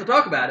where we have to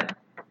talk about it.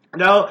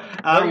 No,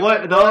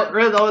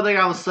 the only thing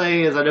I was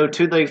saying is I know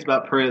two things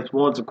about Prince.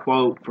 One's a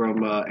quote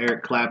from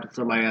Eric Clapton.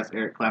 Somebody asked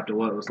Eric Clapton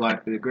what it was like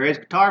to be the greatest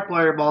guitar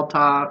player of all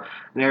time,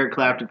 and Eric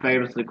Clapton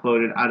famously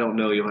quoted, "I don't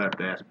know. You'll have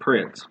to ask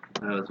Prince."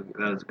 That was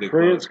a good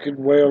Prince quote. could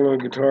wail on a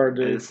guitar, And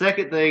dude. the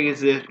second thing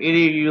is if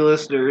any of you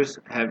listeners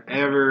have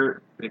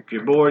ever, if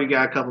you're bored, you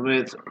got a couple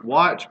minutes,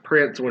 watch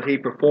Prince when he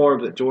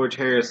performed at George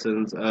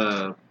Harrison's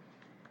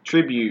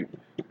tribute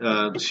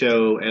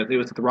show, and it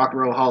was at the Rock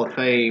and Roll Hall of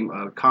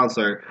Fame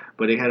concert,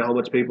 but he had a whole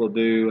bunch of people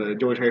do.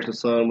 George Harrison's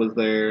son was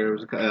there. There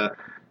was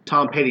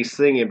Tom Petty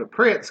singing, but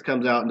Prince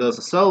comes out and does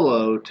a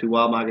solo to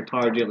While My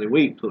Guitar Gently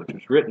Weeps, which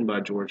was written by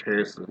George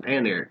Harrison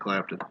and Eric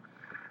Clapton.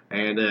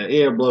 And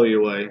it'll blow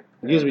you away.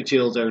 It gives me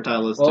chills every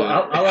time I listen to it.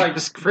 I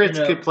like Prince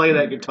could play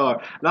that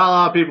guitar. Not a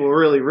lot of people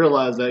really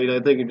realize that.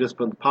 They think just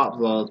from the pop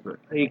songs, but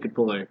he could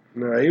play.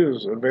 No, he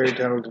was a very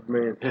talented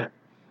man. Yeah.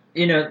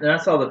 And I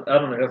saw I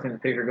don't know if you've seen the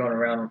picture going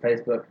around on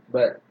Facebook,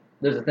 but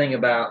there's a thing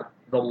about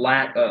the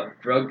lack of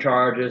drug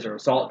charges or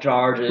assault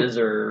charges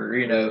or,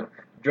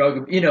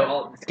 drug,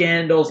 all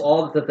scandals,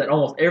 all the stuff that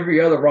almost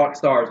every other rock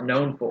star is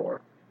known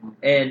for.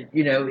 And,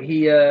 he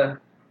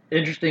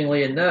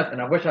interestingly enough,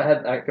 and I wish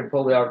I could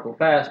pull the article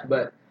fast,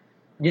 but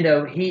he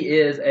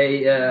is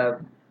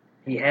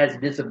he has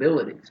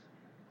disabilities.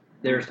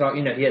 There's talk,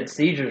 he had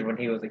seizures when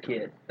he was a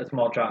kid, a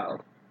small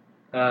child,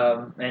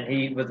 and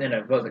he was in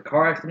a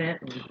car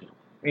accident,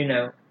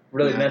 and,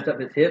 really messed up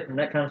his hip and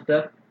that kind of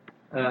stuff.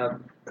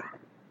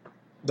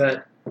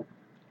 But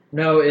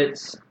no, I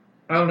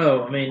don't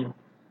know. I mean,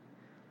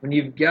 when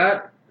you've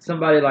got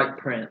somebody like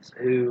Prince,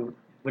 who,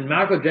 when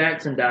Michael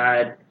Jackson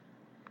died,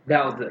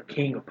 that was the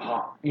king of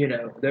pop,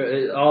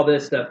 all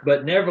this stuff.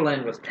 But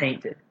Neverland was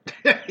tainted.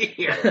 That's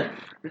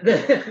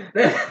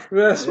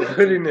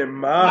putting it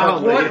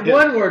mildly.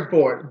 One word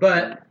for it,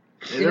 but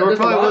there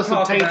probably was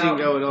some tainting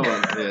going on.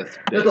 Yes.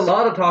 There's a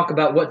lot of talk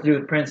about what to do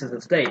with Prince's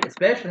estate,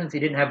 especially since he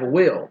didn't have a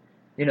will.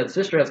 The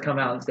sister has come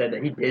out and said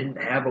that he didn't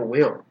have a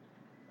will.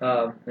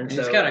 And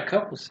he's got a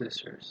couple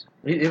sisters.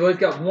 He's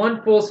got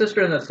one full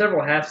sister and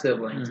several half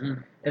siblings.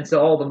 Mm-hmm. And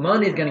so all the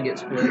money's going to get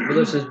split. But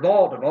there's this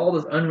vault of all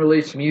this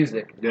unreleased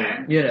music.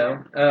 Yeah.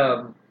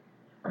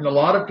 And a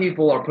lot of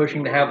people are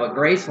pushing to have a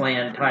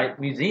Graceland type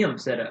museum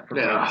set up for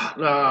Prince.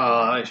 No,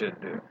 I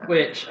shouldn't do it.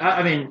 Which,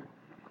 I mean,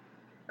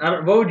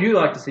 what would you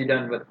like to see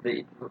done with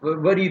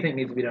what do you think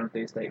needs to be done with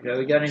the estate, Joe?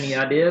 You got any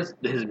ideas?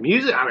 His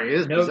music,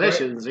 his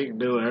possessions, he can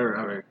do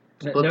whatever.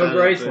 No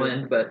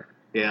Graceland, but...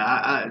 Yeah,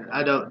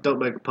 I don't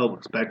make a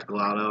public spectacle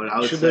out of it.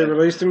 Should they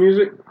release the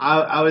music?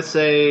 I would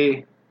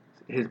say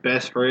his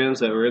best friends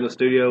that were in the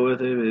studio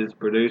with him, his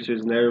producers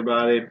and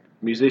everybody,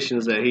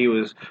 musicians that he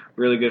was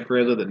really good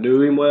friends with that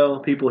knew him well,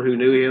 people who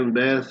knew him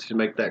best should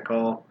make that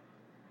call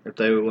if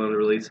they would want to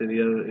release any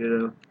of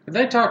it,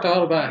 They talked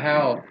all about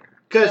how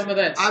some of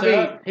that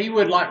stuff he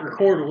would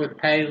record with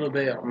Patti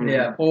LaBelle.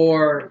 Yeah.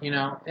 Or,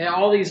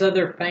 all these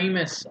other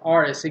famous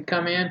artists. He'd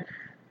come in,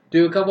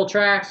 do a couple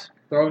tracks,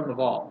 throw it in the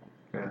vault.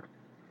 Yeah.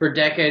 For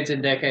decades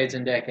and decades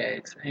and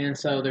decades. And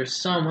so there's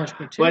so much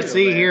material. But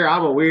see, there. here,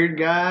 I'm a weird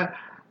guy.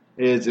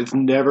 It's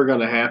never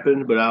going to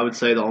happen, but I would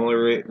say the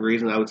only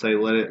reason I would say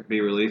let it be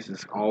released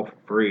is all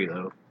free,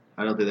 though.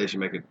 I don't think they should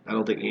make it. I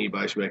don't think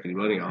anybody should make any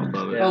money off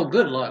of it. Oh,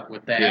 good luck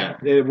with that. Yeah,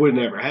 it would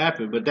never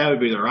happen, but that would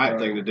be the right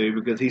thing to do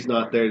because he's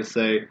not there to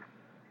say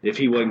if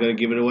he wasn't going to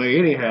give it away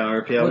anyhow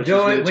or if he was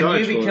Joey,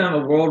 when you become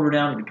a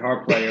world-renowned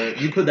guitar player,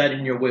 you put that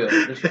in your will.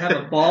 Just have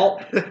a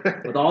vault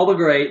with all the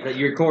great that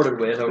you recorded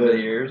with over the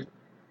years.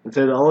 And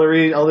so the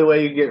only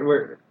way you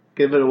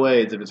give it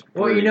away is if it's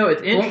free. Well,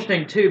 it's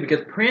interesting, too,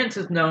 because Prince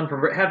is known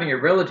for having a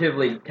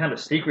relatively kind of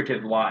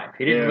secretive life.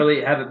 He didn't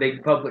really have a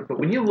big public. But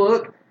when you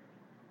look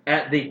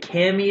at the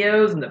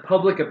cameos and the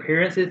public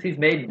appearances he's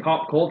made in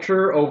pop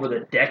culture over the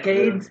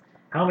decades,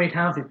 how many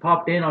times he's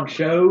popped in on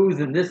shows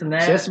and this and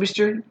that. Sesame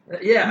Street?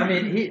 Yeah, I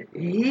mean,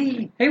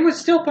 he was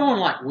still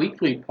throwing,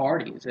 weekly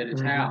parties at his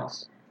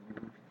house.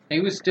 He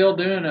was still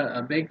doing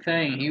a big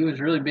thing. He was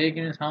really big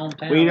in his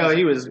hometown. Well,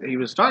 he was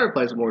starting to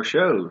play some more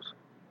shows.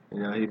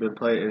 He'd been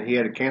playing, and he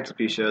had to cancel a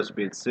few shows for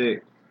being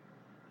sick.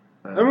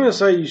 I'm going to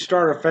say you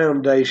start a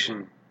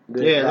foundation.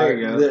 That, there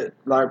you go.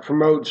 That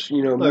promotes,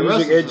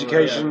 music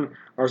education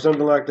or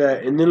something like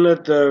that, and then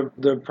let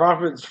the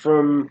profits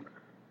from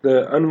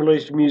the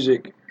unreleased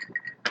music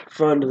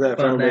fund that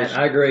foundation.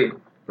 I agree.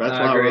 That's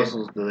why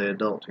Russell's the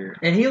adult here.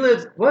 And he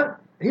lives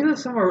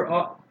somewhere.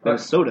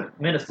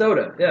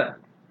 Minnesota, yeah.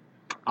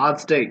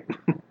 Odd state.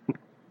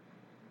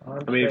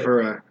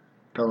 For a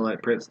fellow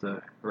like Prince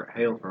to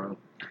hail from.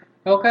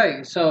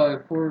 Okay, so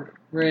if we're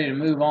ready to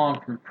move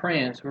on from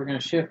Prince, we're going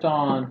to shift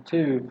on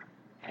to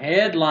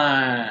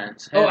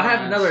headlines. Oh, I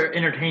have another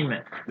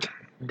entertainment.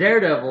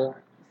 Daredevil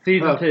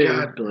Season 2.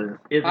 God bless.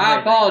 I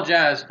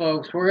apologize,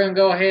 folks. We're going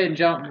to go ahead and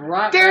jump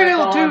right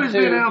Daredevil 2 on has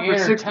been out for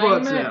 6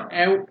 months now.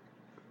 And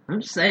I'm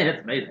just saying,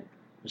 it's amazing.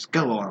 Just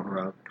go on,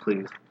 Rob,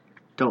 please.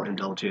 Don't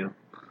indulge him.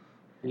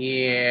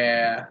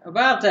 Yeah,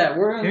 about that,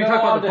 we're going to go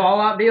talk about the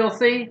Fallout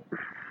DLC?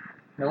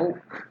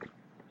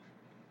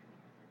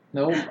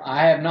 Nope,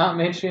 I have not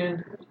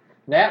mentioned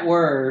that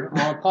word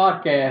on a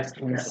podcast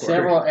in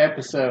several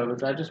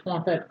episodes. I just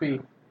want that to be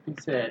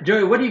said.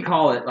 Joey, what do you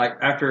call it,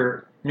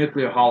 after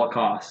nuclear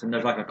holocaust, and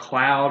there's a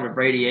cloud of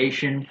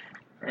radiation,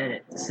 and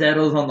it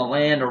settles on the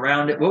land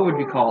around it? What would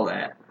you call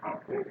that?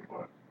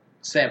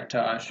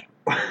 Sabotage.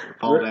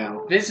 Fall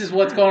down. This is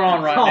what's going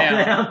on right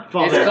now.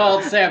 It's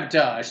called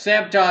sabotage.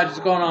 Sabotage is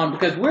going on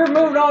because we're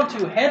moving on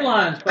to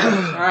headlines, folks.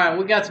 All right,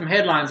 we got some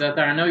headlines out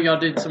there. I know y'all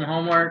did some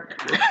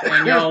homework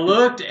and y'all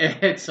looked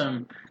at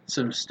some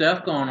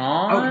stuff going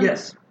on. Oh,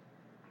 yes.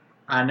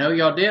 I know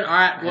y'all did. All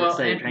right, well,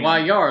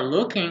 while y'all are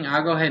looking,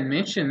 I'll go ahead and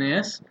mention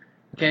this.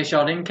 In case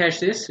y'all didn't catch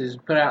this, is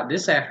put out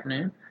this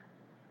afternoon.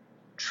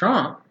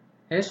 Trump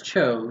has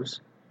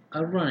chose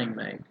a running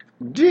mate.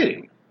 Did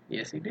he?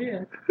 Yes, he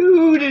did.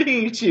 Who did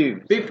he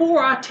choose?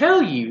 Before I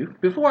tell you,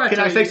 Can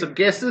I say some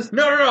guesses?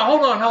 No,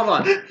 hold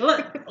on.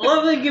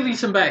 Let me give you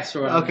some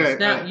backstory on Okay. this.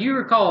 Now, you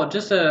recall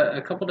just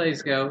a couple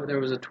days ago, there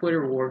was a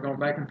Twitter war going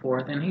back and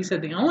forth, and he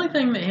said the only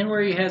thing that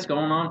Hillary has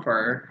going on for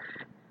her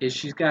is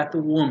she's got the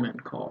woman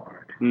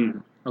card.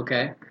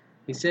 Okay?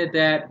 He said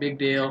that, big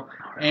deal.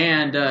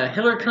 And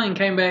Hillary Clinton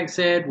came back and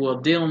said, well,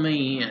 deal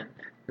me in.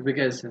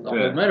 Because it's a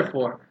whole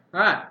metaphor. All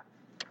right.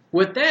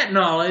 with that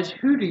knowledge,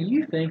 who do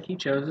you think he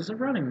chose as a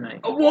running mate?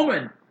 A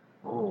woman.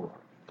 Oh,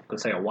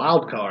 let's say a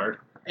wild card.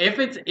 If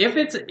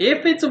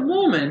it's a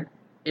woman,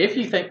 if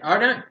you think, all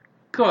right,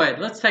 go ahead.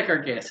 Let's take our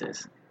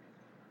guesses.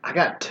 I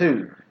got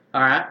two.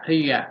 All right, who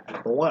you got?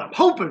 But what I'm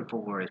hoping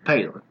for is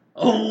Palin.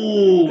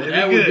 Oh, That'd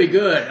that be would be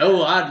good. good.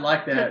 Oh, I'd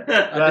like that.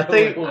 But I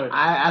think would.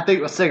 I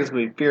think my second's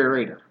gonna be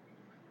Fiorina.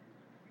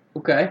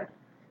 Okay.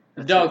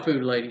 The dog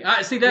food lady.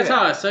 See, that's Yeah.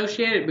 how I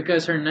associate it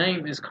because her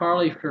name is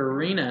Carly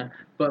Fiorina,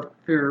 but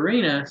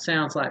Fiorina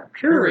sounds like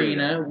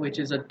Purina, which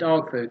is a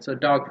dog food, so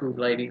dog food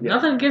lady. Yeah.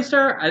 Nothing against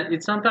her.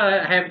 It's not that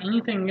I have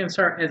anything against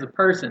her as a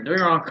person. Don't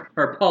get me wrong,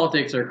 her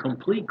politics are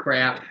complete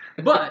crap,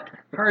 but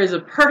her as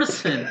a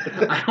person,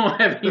 I don't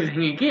have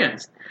anything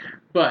against.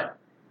 But,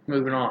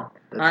 moving on.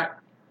 All right.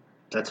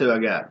 That's who I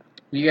got.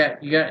 You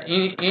got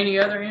any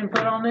other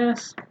input on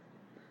this?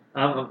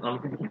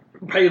 I'm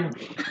Palin.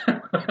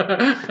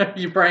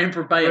 You praying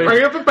for Palin?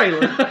 Bring up for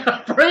Palin.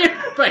 Praying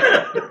for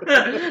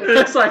Palin.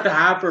 That's like the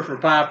hyper for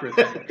Piper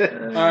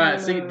thing. All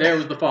right, see, there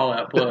was the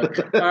Fallout plug.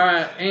 All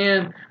right,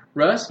 and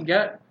Russ, you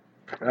got?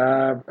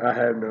 I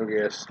have no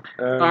guess.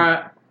 All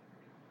right.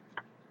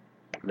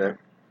 No.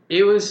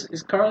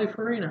 It's Carly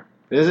Fiorina.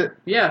 Is it?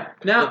 Yeah.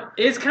 Now,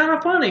 it's kind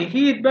of funny.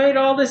 He had made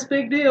all this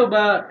big deal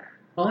about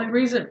only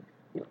reason.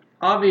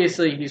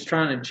 Obviously, he's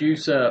trying to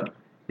juice up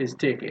his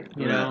ticket,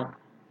 you know,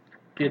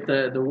 get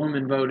the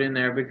woman vote in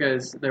there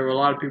because there were a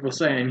lot of people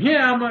saying,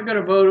 yeah, I'm not going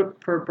to vote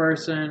for a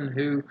person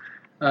who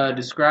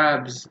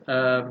describes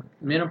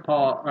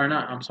menopause, or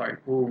not, I'm sorry,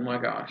 oh my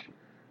gosh.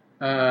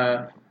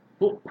 A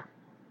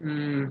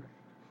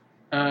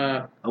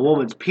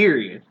woman's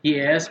period.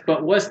 Yes,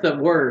 but what's the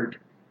word?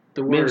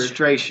 The word.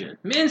 Menstruation.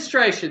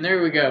 Menstruation,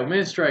 there we go,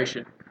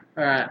 menstruation.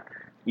 All right.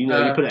 You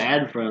know, you put an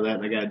ad in front of that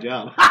and they got a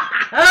job.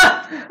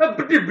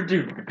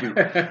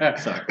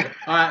 Sorry.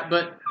 All right,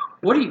 but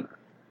what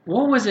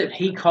was it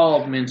he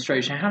called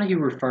menstruation? How do you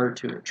refer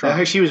to it?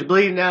 Trump? She was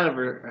bleeding out of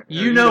her.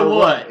 You know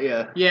what?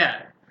 Yeah.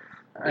 Yeah.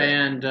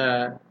 And,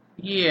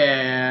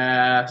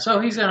 yeah. So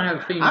he's going to have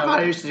a female. I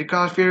thought he used to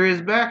call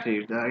Furious back.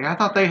 I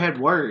thought they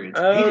had words.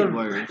 He did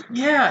words.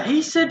 Yeah,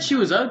 he said she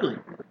was ugly.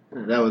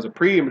 That was a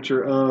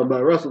premature by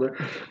Russell there.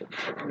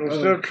 I'm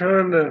still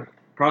trying to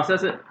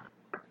Process it.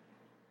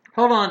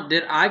 Hold on.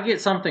 Did I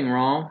get something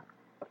wrong?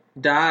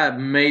 Did I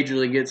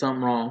majorly get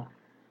something wrong?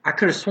 I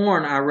could have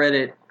sworn I read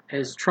it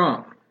as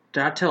Trump.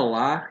 Did I tell a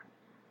lie?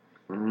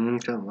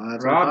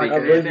 Robbie, I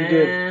believe you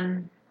did.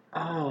 man.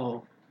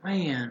 Oh,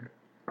 man.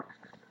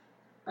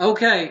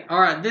 Okay, all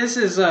right. This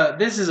is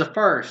a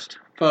first,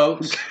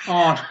 folks,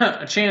 on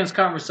a chance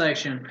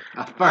conversation.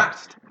 A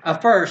first.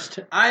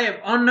 I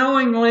have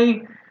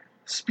unknowingly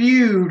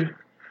spewed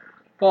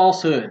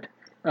falsehood.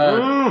 That's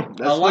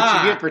a what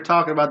lie. you get for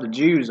talking about the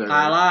Jews. I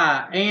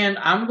lie, and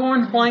I'm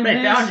going to blame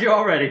They found this you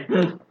already.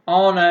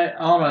 on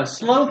a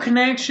slow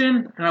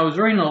connection. And I was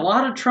reading a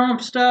lot of Trump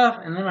stuff,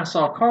 and then I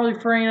saw Carly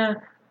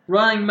Fiorina,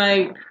 running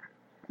mate,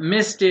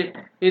 missed it.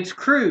 It's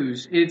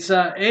Cruz. It's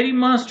Eddie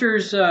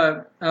Munster's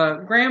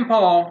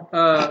grandpa,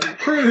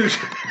 Cruz,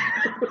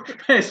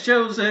 has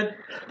chosen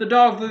the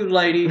dog food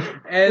lady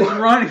as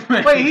running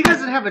mate. Wait, he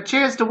doesn't have a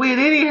chance to win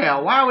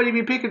anyhow. Why would he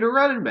be picking a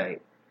running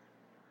mate?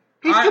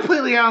 He's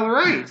completely out of the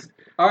race.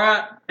 All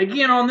right,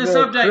 again on this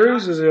subject.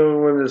 Cruz is the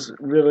only one that's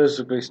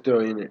realistically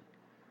still in it.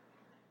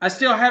 I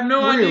still have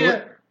no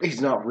idea He's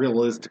not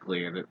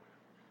realistically in it.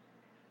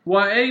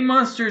 why Eddie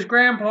Munster's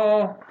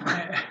grandpa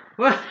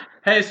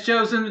has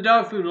chosen the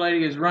dog food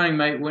lady as running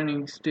mate when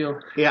he's still.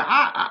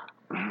 Yeah,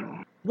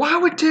 why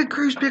would Ted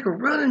Cruz pick a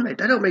running mate?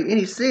 That don't make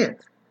any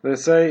sense. They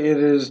say it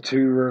is to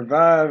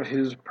revive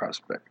his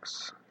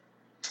prospects.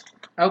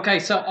 Okay,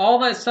 so all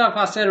that stuff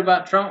I said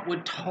about Trump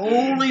would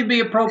totally be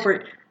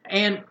appropriate.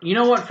 And you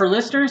know what, for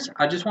listeners,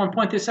 I just want to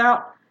point this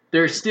out.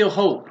 There is still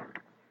hope.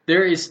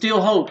 There is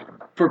still hope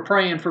for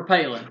praying for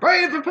Palin.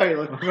 Praying for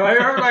Palin.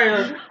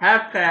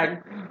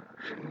 Hashtag.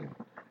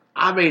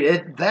 I mean,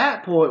 at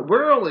that point,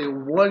 we're only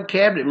one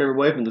cabinet member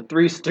away from the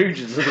Three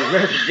Stooges of the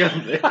American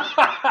government.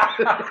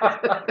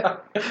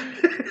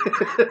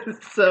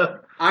 So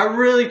I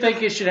really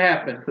think it should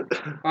happen.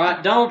 All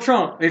right, Donald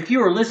Trump, if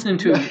you are listening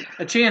to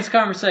a chance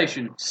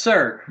conversation,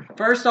 sir,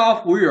 first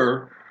off, we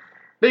are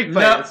big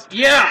fans.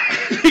 Yeah,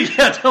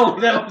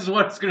 totally, that was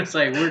what I was going to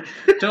say. We're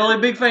totally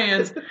big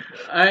fans,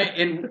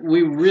 and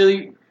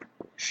we're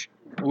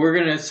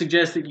going to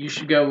suggest that you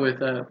should go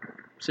with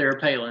Sarah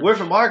Palin. We're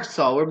from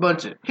Arkansas. We're a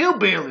bunch of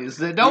hillbillies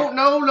that don't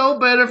know no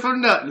better for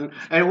nothing,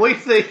 and we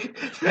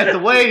think that the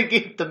way to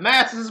get the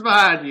masses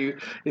behind you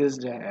is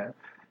to have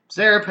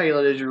Sarah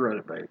Palin as your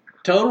running mate.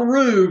 Total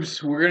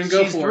rubes. We're going to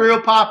go She's for real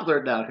it.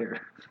 popular down here.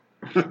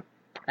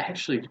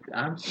 Actually,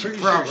 I'm pretty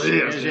Probably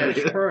sure is, she is. Yeah,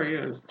 she yeah. probably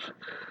is.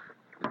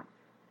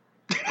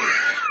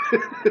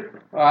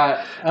 All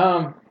right.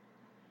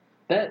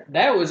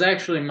 That was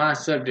actually my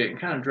subject.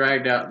 Kind of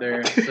dragged out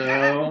there.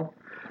 So,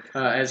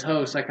 as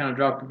host, I kind of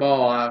dropped the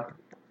ball. I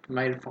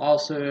made a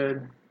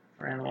falsehood.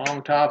 Ran a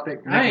long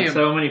topic. Making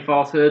so many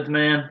falsehoods,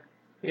 man.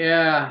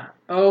 Yeah.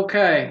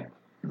 Okay.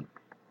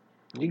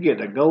 You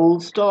get a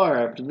gold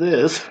star after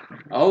this.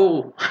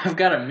 Oh, I've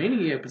got a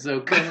mini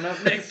episode coming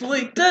up next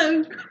week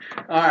too.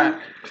 All right.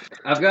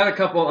 I've got a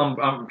couple.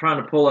 I'm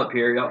trying to pull up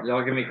here.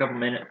 Y'all give me a couple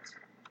minutes.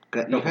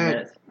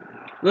 Minutes.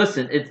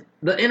 Listen,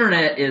 the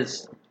internet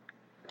is.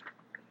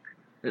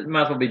 It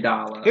might as well be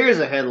dial-up. Here's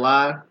a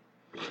headline: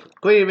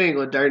 Queen of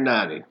England turned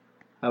 90.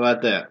 How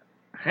about that?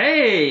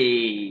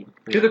 Hey,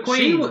 to the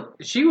Queen.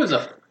 She was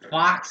a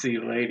foxy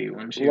lady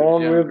when she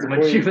Long was live the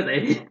younger. When she was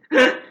 80.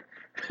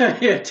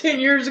 Yeah, 10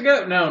 years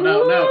ago?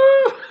 No.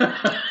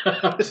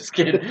 I'm just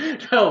kidding.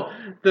 No,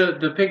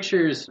 the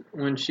pictures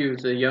when she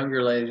was a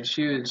younger lady,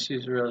 she was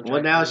really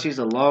Well, now attractive. she's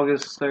the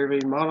longest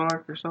serving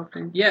monarch or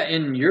something. Yeah,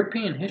 in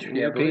European history,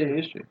 I European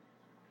believe. history.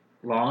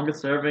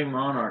 Longest serving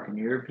monarch in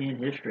European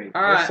history.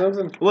 All That's right.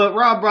 something. Well,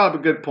 Rob brought up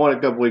a good point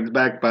a couple weeks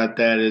back about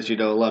that. Is a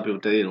lot of people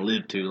didn't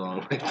live too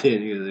long back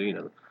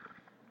then.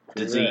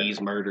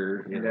 Disease,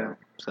 murder.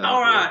 So,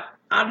 All right.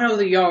 I know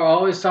that y'all are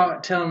always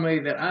telling me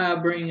that I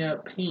bring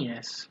up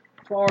penis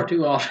far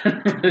too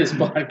often for this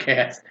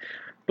podcast.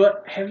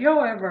 But have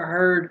y'all ever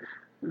heard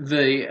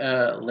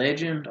the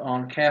legend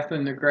on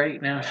Catherine the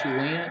Great? Now she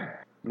went.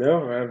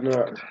 No, I have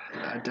not.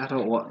 I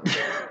don't want.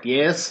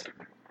 Yes,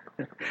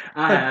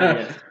 I have,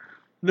 yes.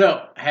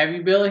 No, have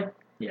you, Billy?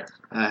 Yes.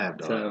 I have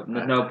done. So,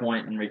 no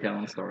point in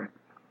retelling the story.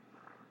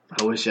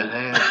 I wish I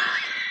had.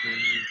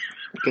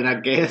 Can I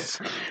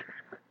guess?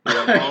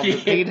 Yeah,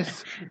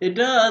 Penis? it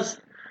does.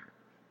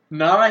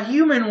 Not a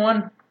human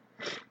one.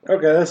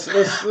 Okay, let's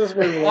move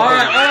on. All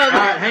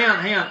right.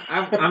 Hang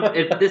on.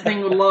 If this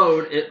thing would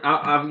load,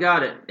 I've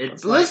got it.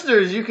 It's like,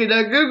 Listeners, you can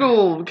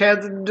Google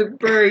Catherine the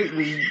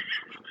Great.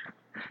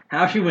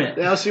 how she went.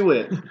 How she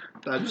went.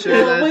 I'm sure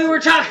Well, we that's. were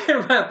talking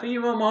about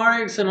female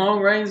monarchs and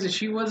long reigns, and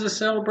she was a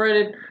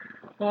celebrated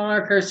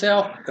monarch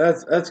herself,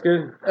 That's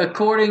good.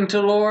 according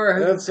to lore.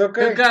 That's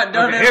okay. Who got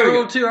done Okay, it here a we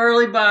little go. too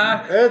early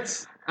by.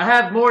 That's I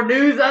have more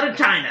news out of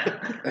China.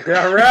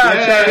 all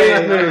right. Yay,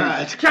 Chinese news.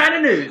 alright.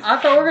 China news. I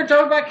thought we were going to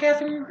talk about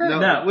Catherine the Great. No.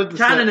 No, with the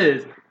China set.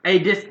 news. A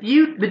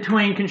dispute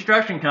between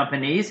construction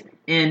companies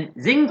in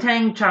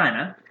Xingtang,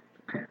 China,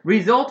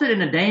 resulted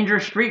in a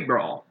dangerous street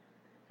brawl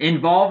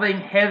involving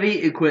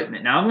heavy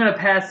equipment. Now, I'm going to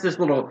pass this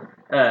little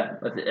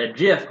a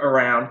GIF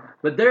around,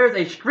 but there's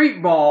a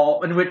street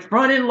brawl in which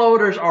front-end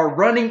loaders are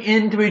running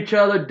into each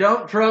other.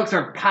 Dump trucks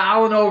are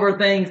piling over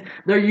things.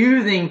 They're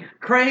using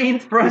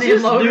cranes, Is front-end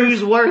this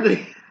loaders.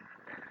 newsworthy?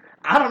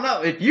 I don't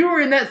know. If you were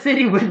in that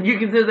city, would you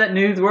consider that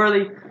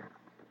newsworthy?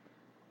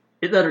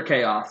 It's utter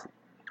chaos.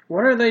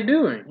 What are they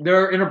doing?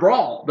 They're in a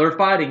brawl. They're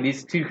fighting,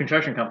 these two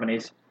construction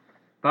companies.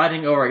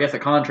 Fighting over, I guess, a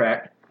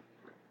contract.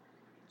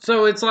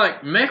 So it's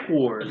like mech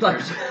wars.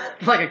 It's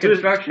like a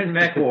construction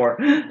mech war.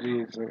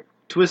 Jeez.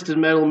 Twisted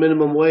Metal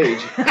minimum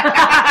wage. But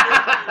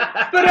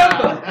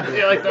up!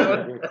 You like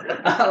that one?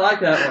 I like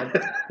that one.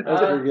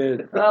 That's pretty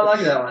good. I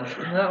like that one.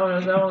 That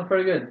one's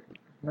pretty good.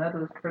 That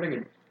was pretty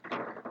good.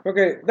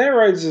 Okay, that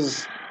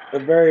raises a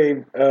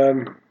very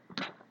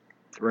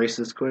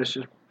Racist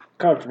question.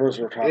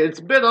 controversial topic. It's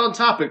been on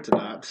topic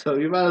tonight, so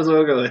you might as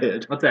well go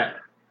ahead. What's that?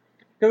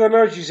 Because I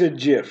noticed you said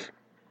GIF.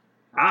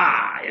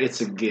 Ah,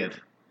 It's a GIF.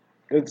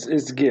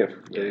 It's GIF.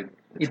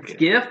 It's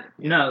GIF?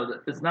 No,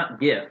 it's not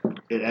GIF.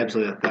 It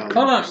absolutely 1,000%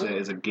 Hold on.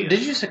 is a GIF.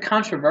 Did you say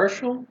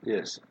controversial?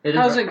 Yes.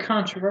 How's it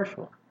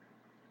controversial?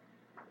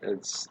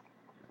 It's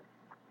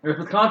If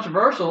it's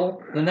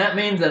controversial, then that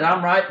means that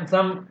I'm right in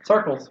some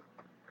circles.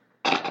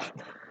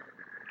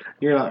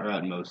 You're not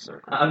right in most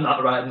circles. I'm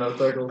not right in those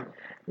circles.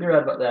 You're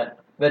right about that.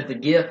 But it's a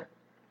GIF.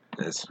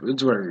 it's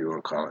whatever you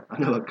want to call it. I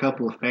know a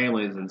couple of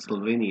families in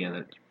Slovenia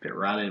that fit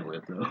right in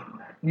with, though.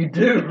 You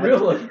do,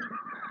 really?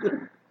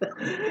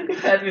 You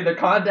had me the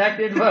contact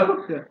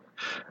info? You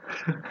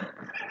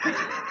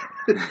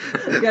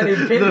got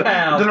him pen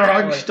pals. The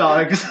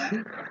Rogstags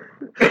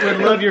would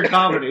love your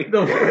comedy.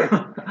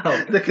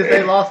 Oh. Because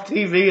they lost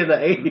TV in the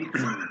 80s.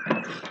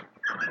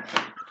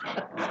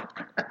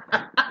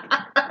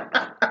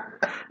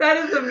 That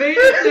is the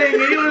meanest thing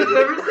anyone has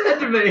ever said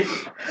to me.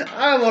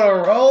 I'm on a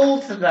roll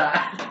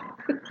tonight.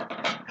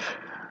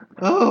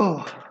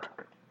 Oh.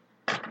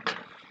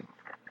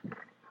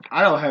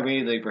 I don't have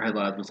anything for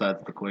headlines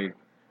besides the Queen.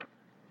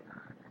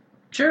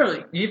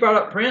 Surely. You brought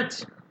up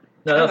Prince?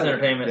 No, that's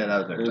entertainment. Yeah,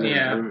 that was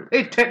entertainment. Yeah.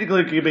 It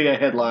technically could be a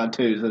headline,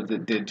 too, since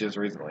it did just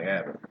recently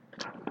happen.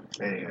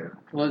 Anyhow.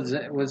 Was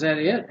that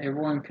it?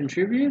 Everyone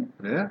contributed?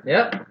 Yeah.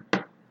 Yep.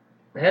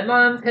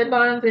 Headlines,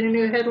 any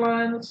new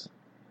headlines?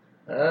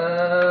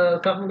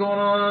 Something going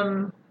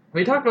on.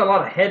 We talked about a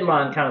lot of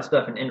headline kind of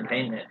stuff in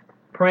entertainment.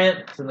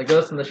 Prince and the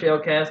Ghost in the Shell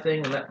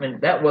casting, and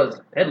that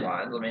was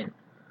headlines. I mean,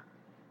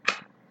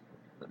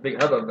 a big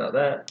hubbub about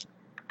that.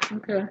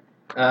 Okay.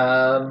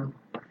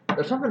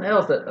 There's something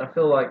else that I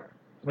feel like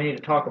we need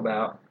to talk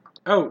about.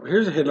 Oh,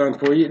 here's a headline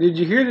for you. Did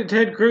you hear that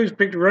Ted Cruz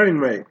picked a running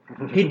mate?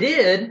 He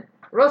did.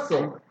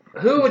 Russell,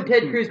 who would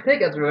Ted Cruz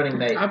pick as a running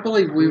mate? I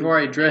believe we've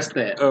already addressed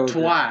that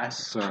twice.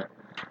 Sorry.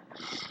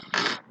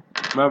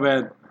 My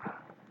bad.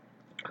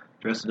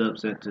 Dressed it up,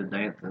 sent to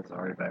dance, and it's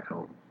already back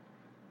home.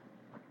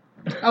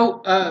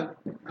 Oh,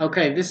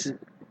 okay. This is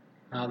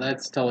Oh,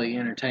 that's totally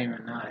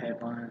entertainment, not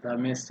headlines. I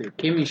missed it.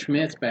 Kimmy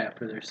Schmidt's back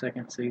for their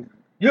second season.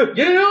 Yeah,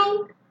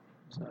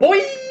 boy!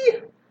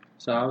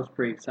 So I was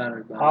pretty excited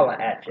about Holla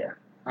it. at ya.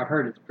 I've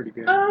heard it's pretty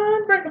good.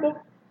 Unbreakable.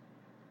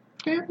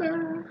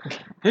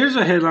 Here's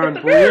a headline It's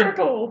a for you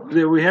miracle.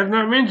 that we have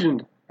not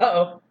mentioned.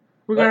 Uh-oh.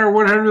 We got our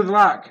 100th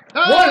like.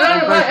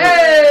 100 like,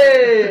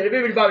 hey!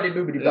 Boobity bobbity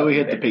boobity Yeah, we bobbity.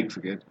 hit the peaks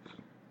again.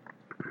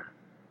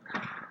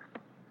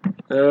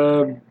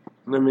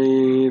 Let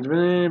me.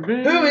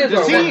 Who is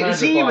our 100 Is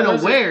he even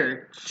like?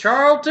 aware?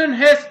 Charlton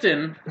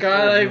Heston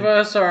gave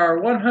us our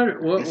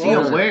 100. What, Is he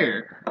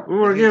aware? We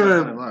want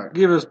to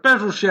give a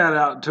special shout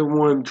out to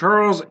one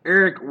Charles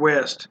Eric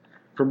West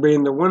for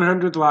being the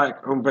 100th like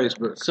on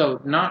Facebook.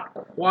 So not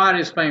quite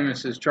as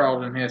famous as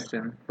Charlton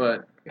Heston,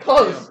 but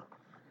Close.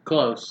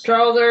 close.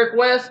 Charles Eric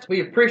West,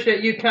 we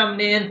appreciate you coming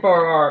in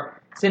for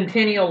our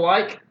centennial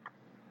like.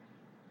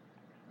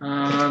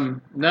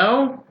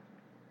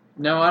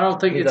 No, I don't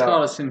think it's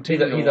called a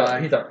centennial.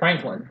 He's a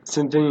Franklin.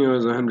 Centennial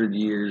is 100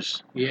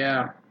 years.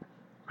 Yeah.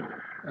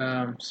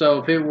 So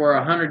if it were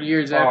 100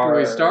 years after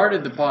we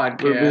started the Would it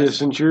be a podcast,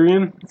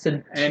 centurion?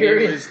 and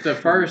it was the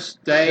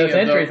first day The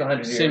century's of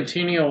 100 the years.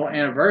 centennial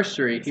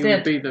anniversary, he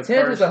would be the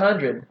Cent first. is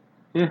 100.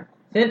 Yeah.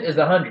 Cent is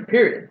 100,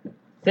 period.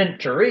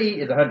 Century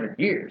is 100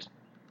 years.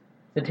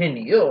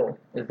 Centennial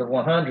is the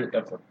 100th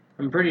of them.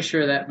 I'm pretty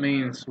sure that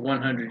means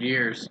 100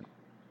 years.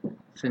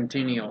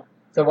 Centennial.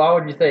 So why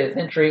would you say a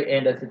century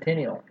and a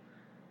centennial?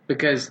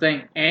 Because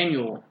think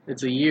annual,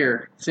 it's a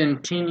year.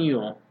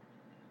 Centennial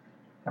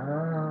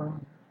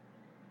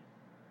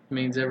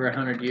means every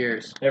 100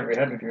 years. Every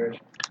 100 years.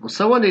 Well,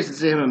 someone needs to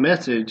send him a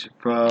message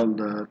from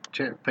the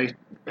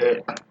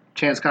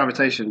Chance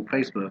Conversation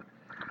Facebook.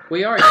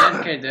 We already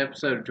dedicated the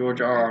episode to George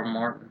R.R.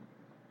 Martin.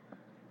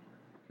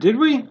 Did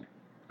we?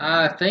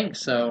 I think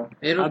so.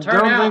 I don't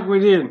think we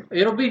did.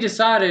 It'll be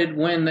decided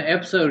when the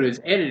episode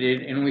is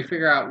edited and we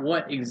figure out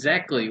what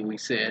exactly we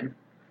said.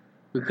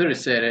 We could have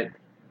said it.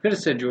 Could have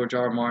said George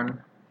R. R. Martin.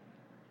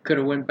 Could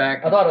have went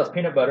back. I thought it was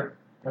peanut butter.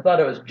 I thought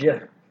it was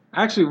Jif.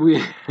 Actually, we.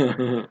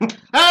 Hey!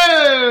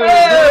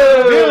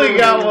 Billy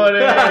got one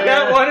in. I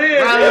got one in.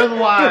 Right under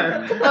the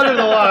wire. Under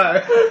the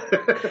wire.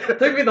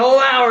 Took me the whole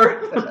hour.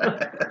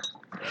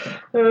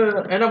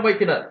 And I'm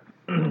waking up.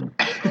 I'm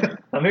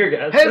here,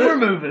 guys. Hey, we're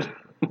moving.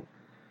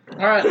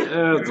 All right.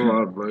 That's a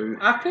lot of blue.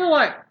 I feel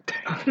like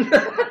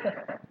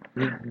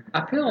we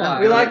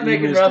like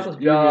making missed Russell's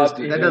it. You job. missed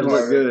it. That doesn't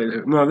look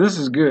good. No, this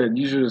is good.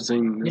 You should have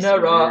seen this. You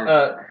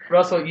know,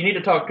 Russell, you need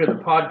to talk to the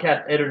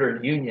podcast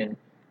editors union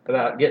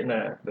about getting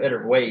a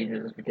better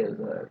wages because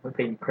we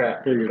pay you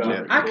crap. Here you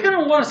go. I kind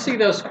of want to see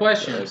those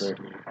questions.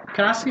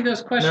 Can I see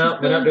those questions? No,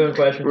 we're not doing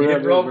questions. We're You not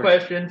didn't roll doing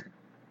questions.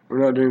 We're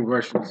not doing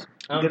questions.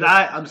 Good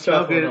night. I'm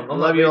smoking. I'm Love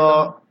not you reading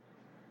all.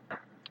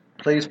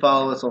 Please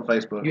follow us on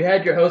Facebook. You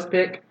had your host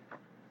pick.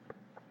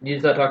 You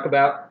just talk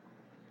about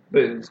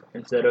booze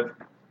instead of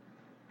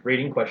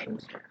reading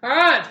questions. All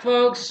right,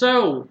 folks.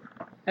 So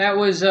that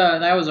was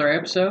our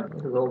episode.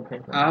 This is old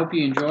thing. I hope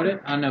you enjoyed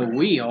it. I know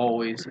we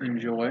always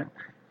enjoy it.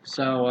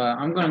 So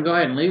I'm going to go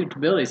ahead and leave it to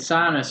Billy to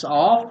sign us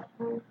off.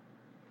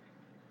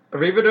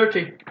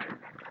 Arrivederci.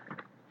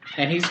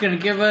 And he's going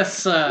to give us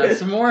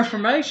some more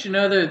information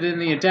other than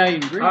the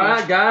Italian greetings. All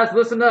right, guys,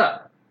 listen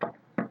up.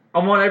 I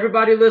want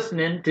everybody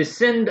listening to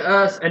send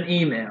us an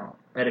email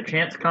at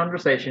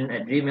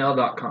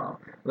achanceconversation@gmail.com,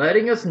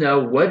 letting us know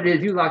what it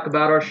is you like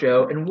about our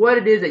show and what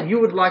it is that you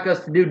would like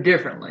us to do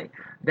differently.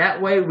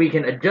 That way we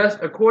can adjust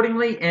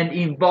accordingly and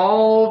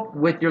evolve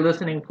with your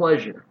listening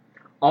pleasure.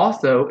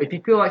 Also, if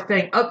you feel like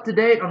staying up to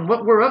date on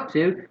what we're up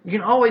to, you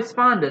can always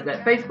find us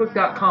at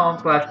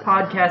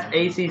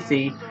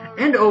facebook.com/podcastacc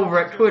and over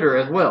at Twitter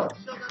as well.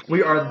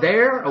 We are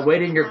there,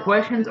 awaiting your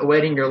questions,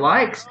 awaiting your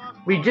likes.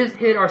 We just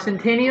hit our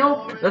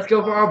centennial. Let's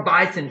go for our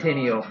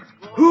bicentennial.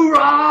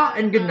 Hoorah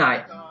and good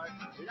night.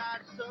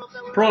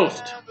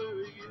 Prost.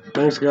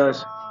 Thanks,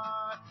 guys.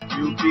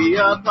 You be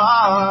a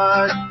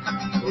part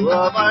of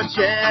our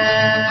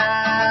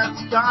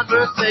chance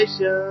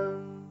conversation.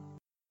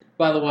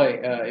 By the way,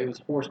 it was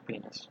horse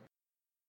penis.